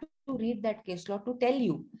have to read that case law to tell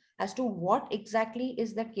you as to what exactly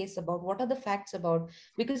is that case about, what are the facts about.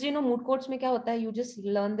 Because moot courts mein kya hota hai, you just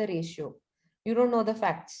learn the ratio, you don't know the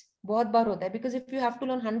facts. बहुत बार होता है, because if you have to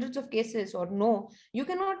learn hundreds of cases or no, you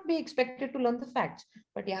cannot be expected to learn the facts.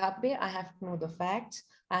 But यहाँ पे I have to know the facts,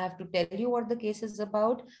 I have to tell you what the case is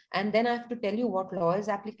about, and then I have to tell you what law is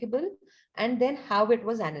applicable, and then how it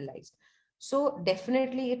was analyzed. So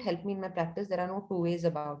definitely it helped me in my practice. There are no two ways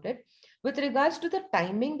about it. With regards to the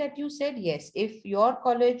timing that you said, yes, if your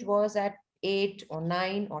college was at 8 or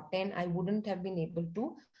 9 or 10, I wouldn't have been able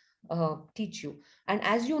to teach you. And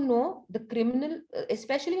as you know, the criminal,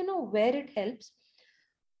 especially, where it helps,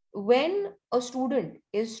 when a student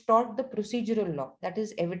is taught the procedural law, that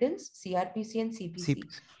is evidence, CRPC and CPC,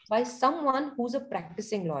 CPC. by someone who's a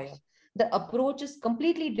practicing lawyer, the approach is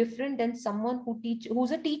completely different than someone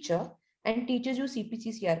who's a teacher and teaches you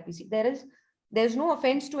CPC, CRPC. There's no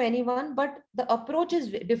offense to anyone, but the approach is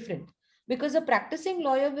different, because a practicing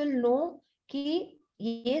lawyer will know कि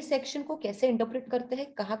ये section को कैसे interpret करते हैं,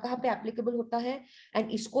 कहाँ कहाँ पे applicable होता है, एंड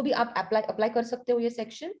इसको भी आप अप्लाई कर सकते हो ये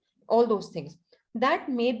section, all those things that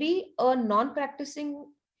maybe a non-practicing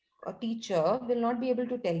teacher will not be able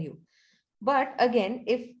to tell you. But again,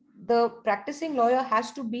 if the practicing lawyer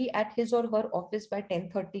has to be at his or her office by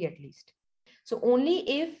 10:30 at least. So only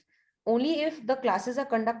if the classes are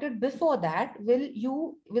conducted before that will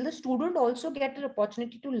the student also get an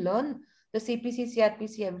opportunity to learn the CPC,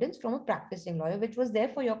 CRPC evidence from a practicing lawyer, which was there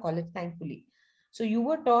for your college, thankfully. So you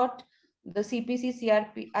were taught the CPC,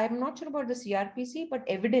 CRP. I'm not sure about the CRPC, but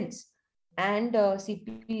evidence and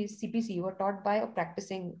CPC were taught by a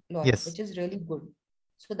practicing lawyer, Yes. which is really good.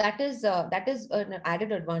 So that is an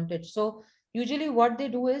added advantage. So usually what they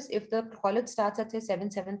do is, if the college starts at say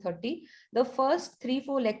 7:30, the first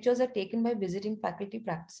 3-4 lectures are taken by visiting faculty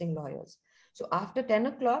practicing lawyers. So after 10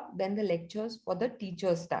 o'clock, then the lectures for the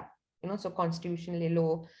teachers start. So constitutional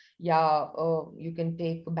law, yeah, you can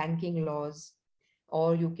take banking laws,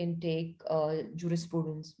 or you can take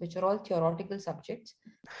jurisprudence, which are all theoretical subjects.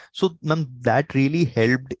 So, ma'am, that really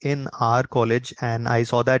helped in our college, and I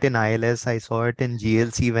saw that in ILS, I saw it in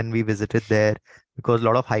GLC when we visited there, because a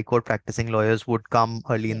lot of high court practicing lawyers would come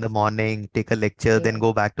early in the Yes, morning, take a lecture, then yes,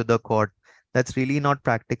 go back to the court. That's really not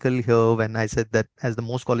practical here when I said that as the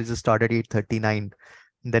most colleges start at 8:39,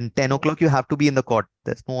 then 10 yes, o'clock you have to be in the court.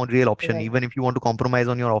 There's no real option. right. Even if you want to compromise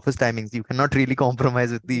on your office timings, you cannot really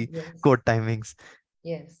compromise with the Yes. court timings.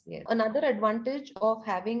 Yes, yes. Another advantage of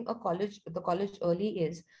having the college early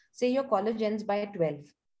is, say your college ends by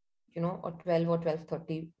 12, or 12 or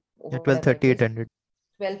 12:30, or At whatever it 12:30 is, it ended.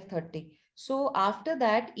 12:30. So after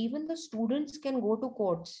that, even the students can go to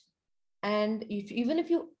courts, and even if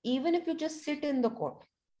you just sit in the court,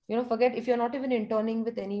 forget if you're not even interning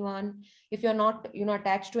with anyone, if you're not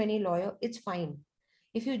attached to any lawyer, it's fine.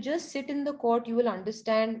 If you just sit in the court, you will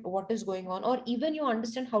understand what is going on, or even you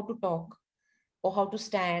understand how to talk, or how to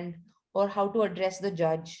stand, or how to address the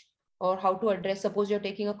judge, or how to address, suppose you're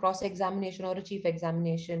taking a cross examination or a chief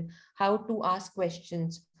examination, how to ask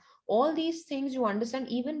questions. All these things you understand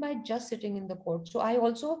even by just sitting in the court. So I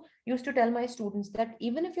also used to tell my students that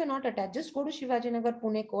even if you're not attached, just go to Shivaji Nagar,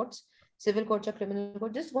 Pune courts, civil courts or criminal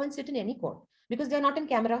court, just go and sit in any court, because they're not in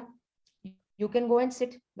camera. You can go and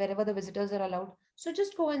sit wherever the visitors are allowed. So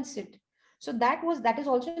just go and sit. So that is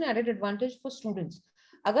also an added advantage for students.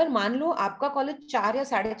 अगर मान लो आपका college 4 या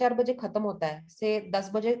 4:30 बजे खत्म होता है, से 10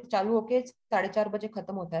 बजे चालू होके 4:30 बजे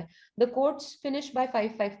खत्म होता है, the courts finish by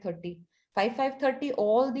 5:30. 5:30,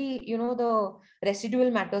 all the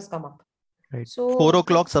residual matters come up. Right. So 4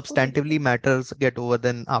 o'clock कुछ substantively matters get over.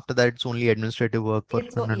 Then after that, it's only administrative work for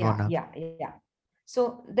it's 1 1/2. yeah.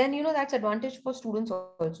 So then that's advantage for students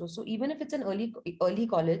also. So even if it's an early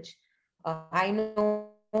college, I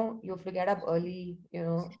know you have to get up early,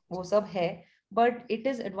 वो सब है, but it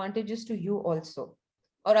is advantageous to you also.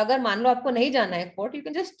 और अगर मान लो आपको नहीं जाना है court, you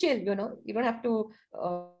can just chill, you don't have to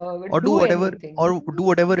Or do anything. do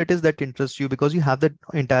whatever it is that interests you, because you have that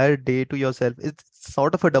entire day to yourself. It's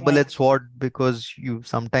sort of a double-edged Right. sword, because you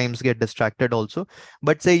sometimes get distracted also.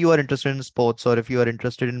 But say you are interested in sports, or if you are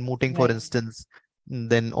interested in mooting, for Right. instance,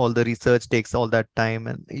 then all the research takes all that time,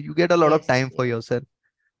 and you get a lot of Yes, time for yes. yourself.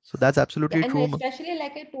 So that's Yeah, absolutely and true. especially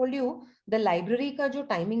like I told you, the library का जो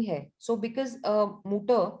timing है, so because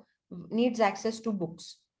mooter needs access to books,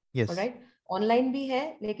 all Yes. right? Online भी है,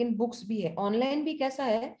 लेकिन books भी है. Online भी कैसा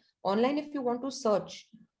है? Online, if you want to search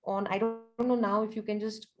on, I don't know now if you can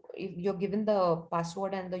just, if you're given the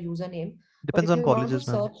password and the username, but if Depends you on want to colleges,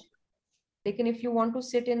 search, ma'am. लेकिन if you want to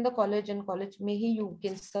sit in the college and college में ही you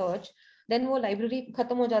can search, then वो library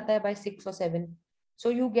खत्म हो जाता है by 6 or 7. So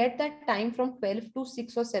you get that time from 12 to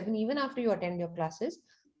 6 or 7, even after you attend your classes,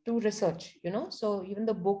 to research. So even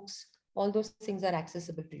the books, all those things are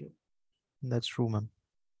accessible to you. That's true, ma'am.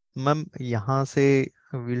 Ma'am, यहाँ से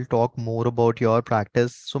we'll talk more about your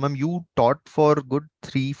practice. So, ma'am, you taught for good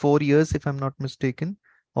 3 4 years, if I'm not mistaken,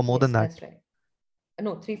 or more than Yes, that. that's right.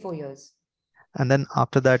 No, 3 4 years. And then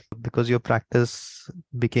after that, because your practice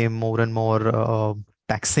became more and more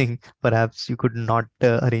taxing, perhaps you could not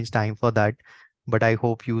arrange time for that. But I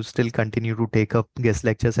hope you still continue to take up guest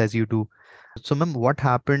lectures as you do. So, ma'am, what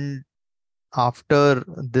happened after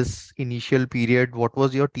this initial period? What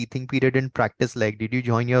was your teaching period in practice like? Did you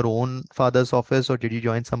join your own father's office, or did you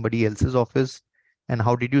join somebody else's office? And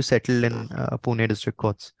how did you settle in Pune district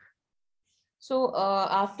courts? So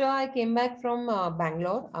after I came back from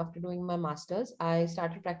Bangalore, after doing my masters, I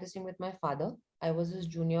started practicing with my father. I was his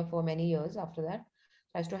junior for many years after that.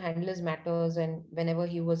 I used to handle his matters, and whenever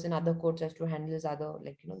he was in other courts, I used to handle his other,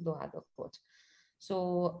 the other courts.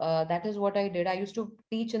 So that is what I did. I used to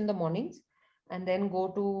teach in the mornings and then go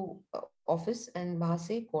to office and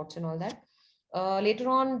Bahase courts and all that. Later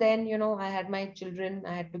on, then, I had my children,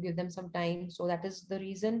 I had to give them some time. So that is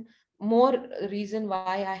the more reason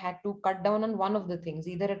why I had to cut down on one of the things.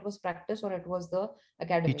 Either it was practice or it was the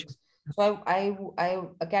Teacher. academics. So I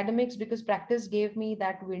academics, because practice gave me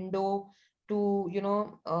that window to,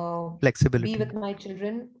 be Flexibility. with my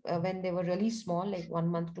children when they were really small, like 1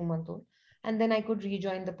 month, 2 month old, and then I could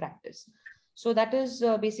rejoin the practice. So that is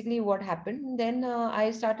basically what happened. Then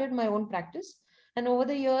I started my own practice, and over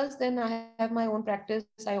the years, then I have my own practice.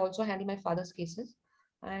 I also handle my father's cases,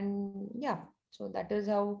 and yeah, so that is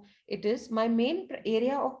how it is. My main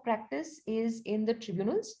area of practice is in the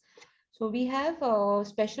tribunals. So we have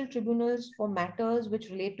special tribunals for matters which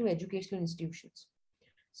relate to educational institutions.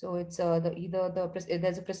 So it's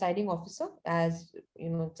there's a presiding officer, as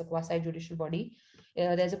it's a quasi judicial body.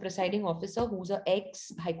 There's a presiding officer who's a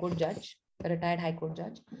ex High Court judge, a retired High Court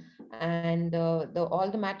judge, and the all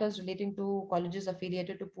the matters relating to colleges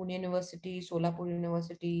affiliated to Pune University, Solapur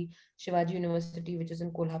University, Shivaji University, which is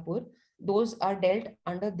in Kolhapur, those are dealt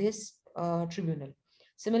under this tribunal.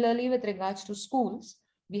 Similarly, with regards to schools,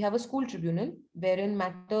 we have a school tribunal wherein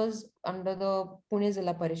matters under the Pune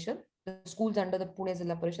Zilla Parishad, the schools under the Pune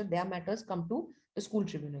Zilla Parishad, their matters come to the school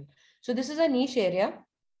tribunal. So this is a niche area,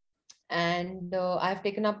 and I've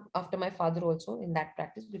taken up after my father also in that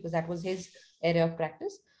practice, because that was his area of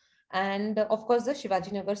practice. And of course, the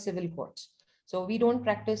Shivaji Nagar civil courts. So we don't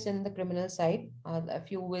practice in the criminal side. A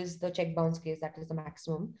few is the check bounce case, that is the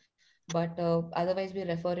maximum. But otherwise, we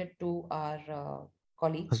refer it to our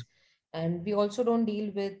colleagues. And we also don't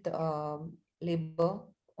deal with labor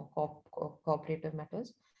or cooperative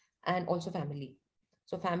matters, and also family.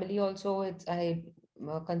 So family also, it's I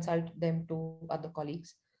consult them to other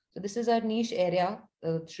colleagues. So this is a niche area,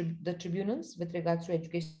 the tribunals with regards to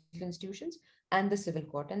educational institutions and the civil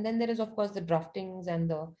court. And then there is, of course, the draftings and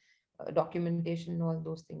the documentation, all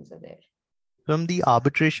those things are there. From the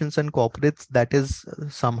arbitrations and corporates, that is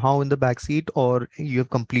somehow in the backseat, or you have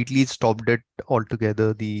completely stopped it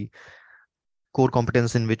altogether, the core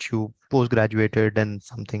competence in which you post graduated and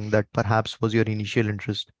something that perhaps was your initial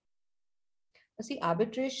interest? See,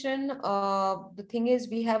 arbitration, the thing is,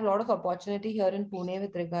 we have a lot of opportunity here in Pune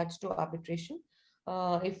with regards to arbitration.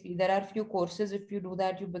 If there are few courses, if you do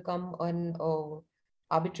that, you become an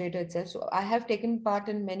arbitrator itself. So I have taken part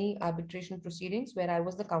in many arbitration proceedings where I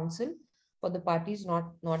was the counsel for the parties,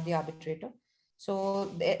 not the arbitrator.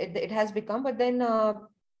 So it has become, but then the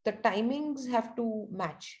timings have to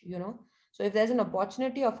match, you know. So if there's an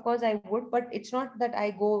opportunity, of course I would, but it's not that I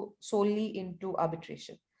go solely into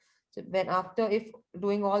arbitration. So when after, if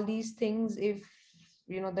doing all these things, if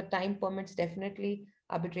the time permits, definitely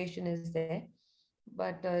arbitration is there.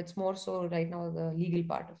 But it's more so right now the legal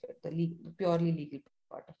part of it, the purely legal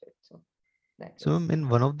part of it. So that So is. in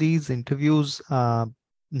one of these interviews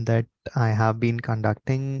that I have been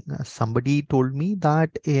conducting, somebody told me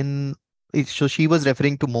that so she was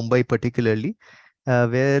referring to Mumbai particularly,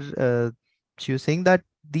 where she was saying that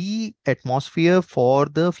the atmosphere for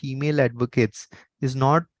the female advocates is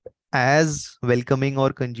not as welcoming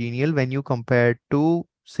or congenial when you compare to,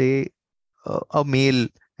 say, a male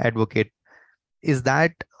advocate. Is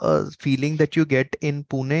that a feeling that you get in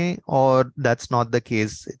Pune, or that's not the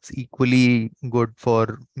case? It's equally good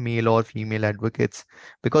for male or female advocates,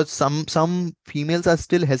 because some females are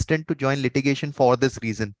still hesitant to join litigation for this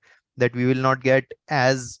reason, that we will not get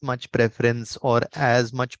as much preference or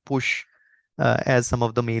as much push as some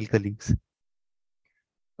of the male colleagues.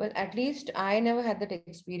 Well, at least I never had that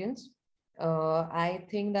experience. I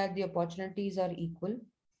think that the opportunities are equal,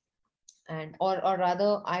 and or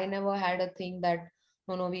rather, I never had a thing that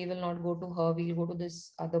no, we will not go to her. We'll go to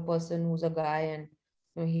this other person who's a guy,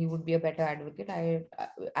 and he would be a better advocate.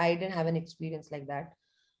 I didn't have an experience like that.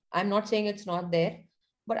 I'm not saying it's not there,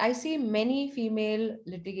 but I see many female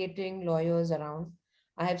litigating lawyers around.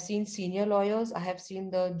 I have seen senior lawyers. I have seen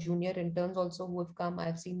the junior interns also who have come. I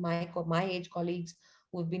have seen my age colleagues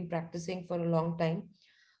who have been practicing for a long time.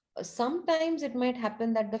 Sometimes it might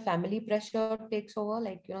happen that the family pressure takes over,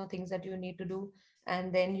 like things that you need to do,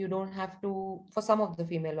 and then you don't have to, for some of the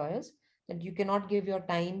female lawyers, that you cannot give your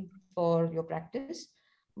time for your practice.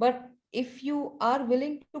 But if you are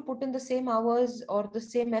willing to put in the same hours or the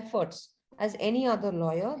same efforts as any other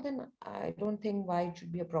lawyer, then I don't think why it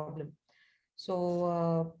should be a problem.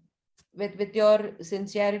 So with your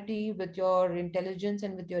sincerity, with your intelligence,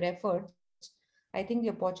 and with your efforts, I think the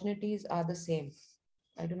opportunities are the same.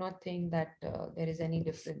 I do not think that there is any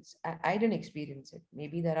difference. I didn't experience it.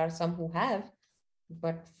 Maybe there are some who have,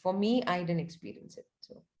 but for me, I didn't experience it.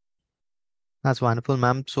 So That's wonderful,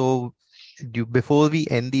 ma'am. So, before we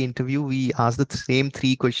end the interview, we ask the same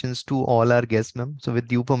three questions to all our guests, ma'am. So, with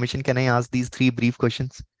due permission, can I ask these three brief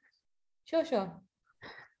questions? sure, sure.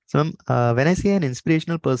 So, ma'am, when I say an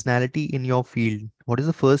inspirational personality in your field, what is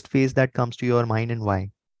the first face that comes to your mind and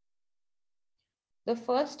why? The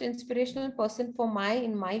first inspirational person for my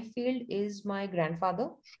in my field is my grandfather,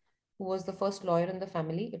 who was the first lawyer in the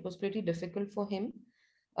family. It was pretty difficult for him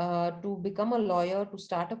to become a lawyer, to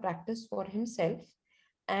start a practice for himself,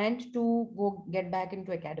 and to go get back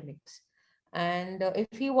into academics. And if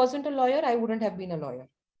he wasn't a lawyer, I wouldn't have been a lawyer.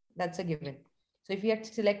 That's a given. So if he had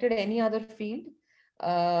selected any other field,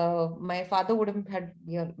 my father would have had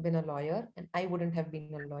been a lawyer, and I wouldn't have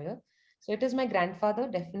been a lawyer. So it is my grandfather,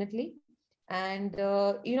 definitely. And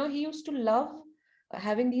he used to love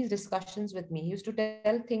having these discussions with me. He used to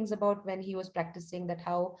tell things about when he was practicing, that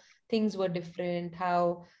how things were different,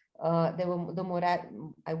 how there were the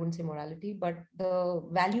moral, I wouldn't say morality, but the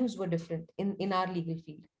values were different in our legal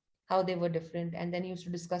field, how they were different. And then he used to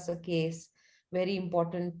discuss a case, very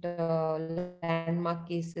important landmark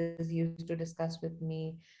cases he used to discuss with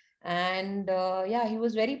me. And yeah, he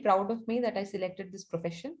was very proud of me that I selected this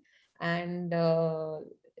profession. And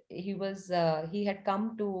he had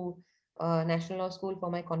come to National Law School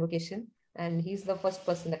for my convocation, and he's the first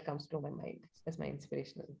person that comes to my mind as my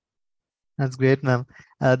inspirational. That's great, ma'am.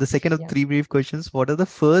 The second of Yeah. three brief questions: what are the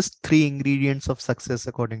first three ingredients of success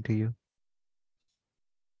according to you?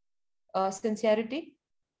 Sincerity,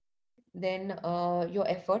 then your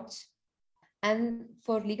efforts, and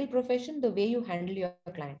for legal profession, the way you handle your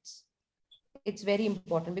clients. It's very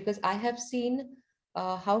important, because I have seen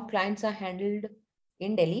how clients are handled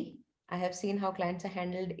in Delhi I have seen how clients are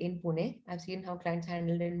handled in Pune. I've seen how clients are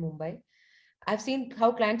handled in Mumbai. I've seen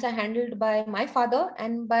how clients are handled by my father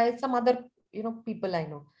and by some other, people I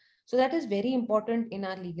know. So that is very important in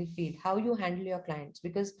our legal field, how you handle your clients,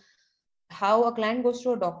 because how a client goes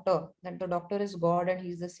to a doctor, that the doctor is God and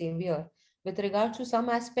he's the savior. With regards to some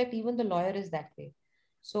aspect, even the lawyer is that way.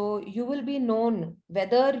 So you will be known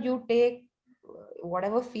whether you take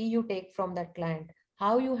whatever fee you take from that client,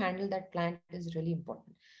 how you handle that client is really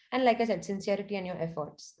important. And like I said, sincerity and your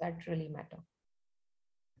efforts, that really matter.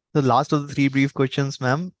 The last of the three brief questions,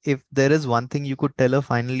 ma'am. If there is one thing you could tell a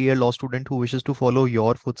final year law student who wishes to follow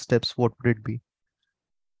your footsteps, what would it be?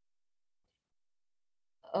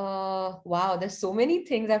 Wow, there's so many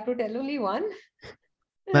things. I have to tell only one.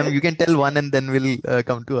 Ma'am, you can tell one and then we'll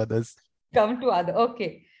come to others. Come to other.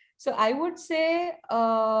 Okay. So I would say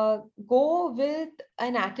go with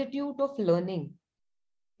an attitude of learning.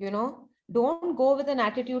 Don't go with an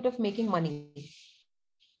attitude of making money.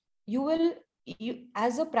 You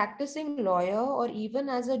as a practicing lawyer or even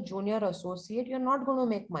as a junior associate, you're not going to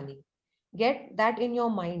make money. Get that in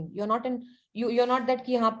your mind. You're not that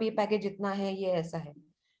ki हाँ pay package itna hai ye aisa hai.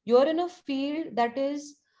 You're in a field that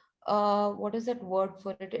is what is that word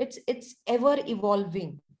for it, it's ever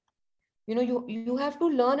evolving. You have to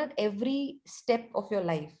learn at every step of your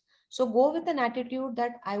life. So go with an attitude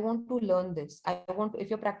that I want to learn this. If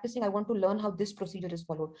you're practicing, I want to learn how this procedure is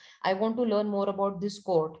followed. I want to learn more about this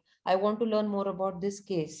court. I want to learn more about this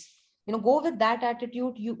case. Go with that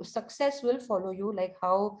attitude. You success will follow you, like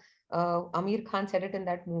how Amir Khan said it in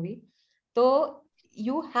that movie. So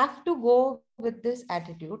you have to go with this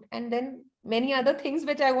attitude, and then many other things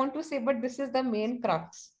which I want to say, but this is the main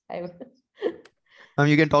crux.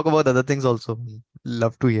 You can talk about other things also.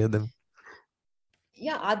 Love to hear them.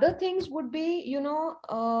 Yeah, other things would be, you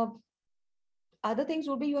have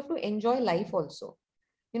to enjoy life also.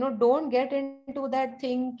 Don't get into that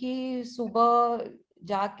thing ki subah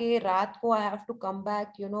jaake raat ko I have to come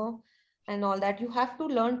back, and all that. You have to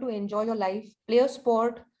learn to enjoy your life, play a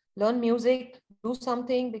sport, learn music, do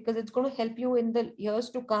something, because it's going to help you in the years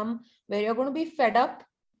to come, where you're going to be fed up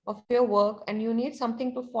of your work and you need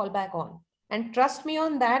something to fall back on. And trust me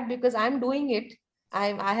on that, because I'm doing it.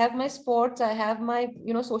 I have my sports, I have my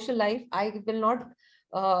social life. I will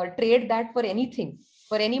not trade that for anything,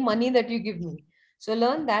 for any money that you give me. So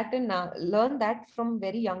learn that, and learn that from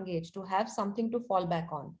very young age, to have something to fall back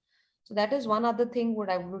on. So that is one other thing what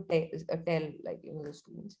I would tell, like, the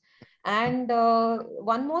students. And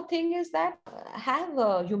one more thing is that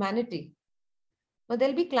have humanity. But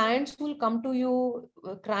there'll be clients who will come to you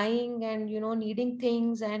crying and needing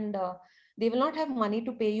things, and they will not have money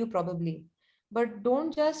to pay you probably. But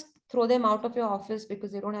don't just throw them out of your office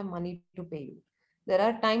because they don't have money to pay you. There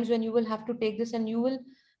are times when you will have to take this, and you will,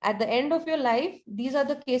 at the end of your life, these are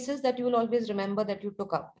the cases that you will always remember that you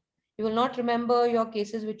took up. You will not remember your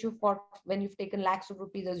cases which you fought when you've taken lakhs of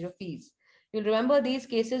rupees as your fees. You'll remember these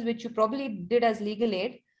cases which you probably did as legal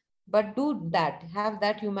aid, but do that, have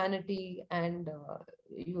that humanity, and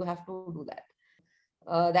you have to do that.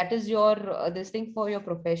 That is your this thing for your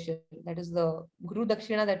profession. That is the guru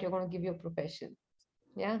dakshina that you're going to give your profession.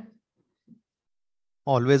 Yeah.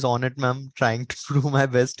 Always on it, ma'am. Trying to do my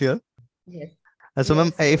best here. Yes. So,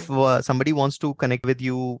 ma'am, Yes, if yes. somebody wants to connect with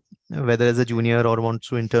you, whether as a junior or wants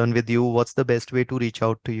to intern with you, what's the best way to reach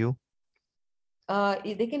out to you?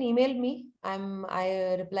 They can email me.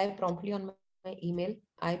 I reply promptly on my email.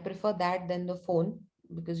 I prefer that than the phone,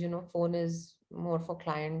 because phone is more for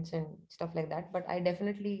clients and stuff like that. But I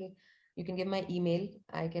definitely, you can give my email.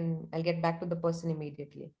 I'll get back to the person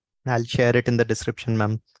immediately. I'll share it in the description,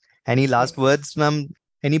 ma'am. Any last Yes. words, ma'am?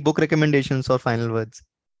 Any book recommendations or final words?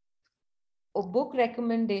 Oh, book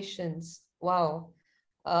recommendations. Wow.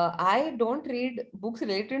 I don't read books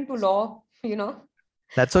related to law,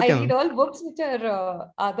 That's I okay, read ma'am. all books which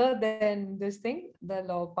are other than this thing, the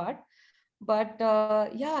law part. But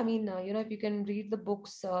yeah, I mean, if you can read the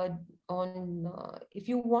books if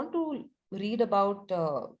you want to read about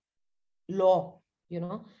law,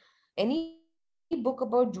 any book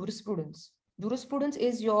about jurisprudence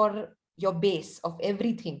is your base of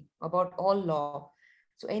everything about all law.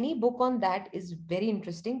 So any book on that is very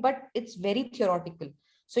interesting, but it's very theoretical.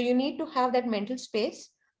 So you need to have that mental space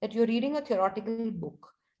that you're reading a theoretical book.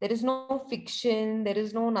 There is no fiction, there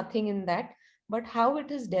is no nothing in that, but how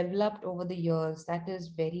it is developed over the years, that is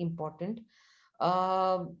very important.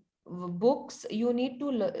 uh, Books you need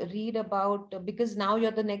to read about, because now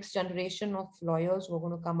you're the next generation of lawyers who are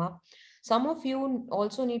going to come up. Some of you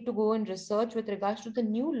also need to go and research with regards to the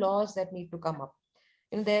new laws that need to come up.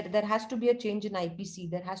 there has to be a change in IPC.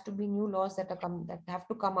 There has to be new laws that have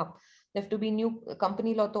to come up. There have to be new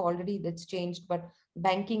company law. To already that's changed, but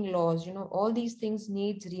banking laws, all these things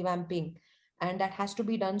needs revamping, and that has to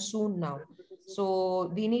be done soon now.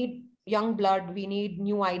 So we need young blood. We need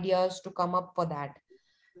new ideas to come up for that.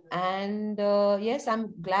 And yes,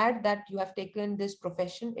 I'm glad that you have taken this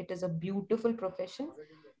profession. It is a beautiful profession.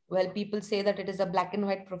 Well, people say that it is a black and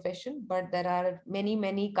white profession, but there are many,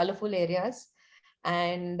 many colorful areas.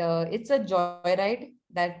 And it's a joyride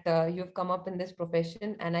that you've come up in this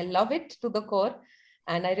profession. And I love it to the core.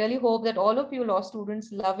 And I really hope that all of you law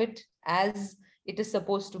students love it as it is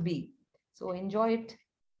supposed to be. So enjoy it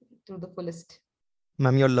to the fullest.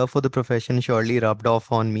 Ma'am, your love for the profession surely rubbed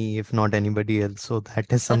off on me, if not anybody else. So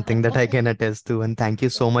that is something that I can attest to. And thank you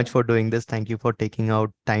so much for doing this. Thank you for taking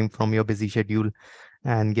out time from your busy schedule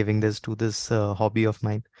and giving this to this hobby of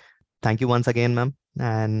mine. Thank you once again, ma'am.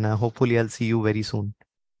 And hopefully I'll see you very soon.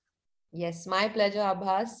 Yes, my pleasure,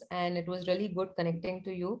 Abhas. And it was really good connecting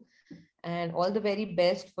to you. And all the very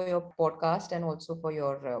best for your podcast and also for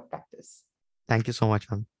your practice. Thank you so much,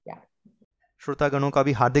 ma'am. Yeah. श्रोतागणों का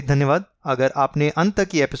भी हार्दिक धन्यवाद. अगर आपने अंत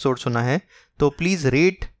तक ये episode सुना है तो please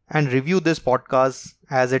rate and review this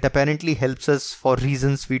podcast as it apparently helps us for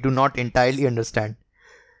reasons we do not entirely understand.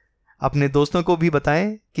 अपने दोस्तों को भी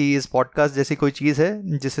बताएं कि इस पॉडकास्ट जैसी कोई चीज़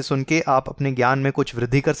है जिसे सुन के आप अपने ज्ञान में कुछ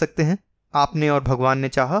वृद्धि कर सकते हैं. आपने और भगवान ने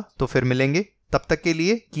चाहा तो फिर मिलेंगे. तब तक के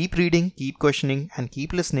लिए keep reading, keep questioning and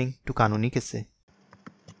keep listening to Kanooni किस्से.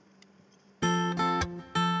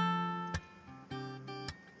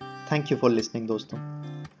 थैंक यू फॉर लिसनिंग दोस्तों.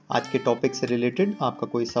 आज के टॉपिक से रिलेटेड आपका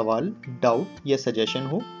कोई सवाल, डाउट या सजेशन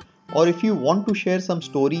हो, और if you want to share some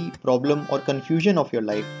story, problem और confusion of your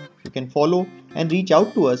life, you can follow and reach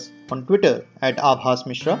out to us on Twitter at Abhas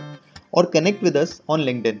Mishra or connect with us on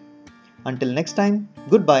LinkedIn. Until next time,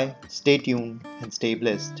 goodbye, stay tuned and stay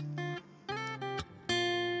blessed.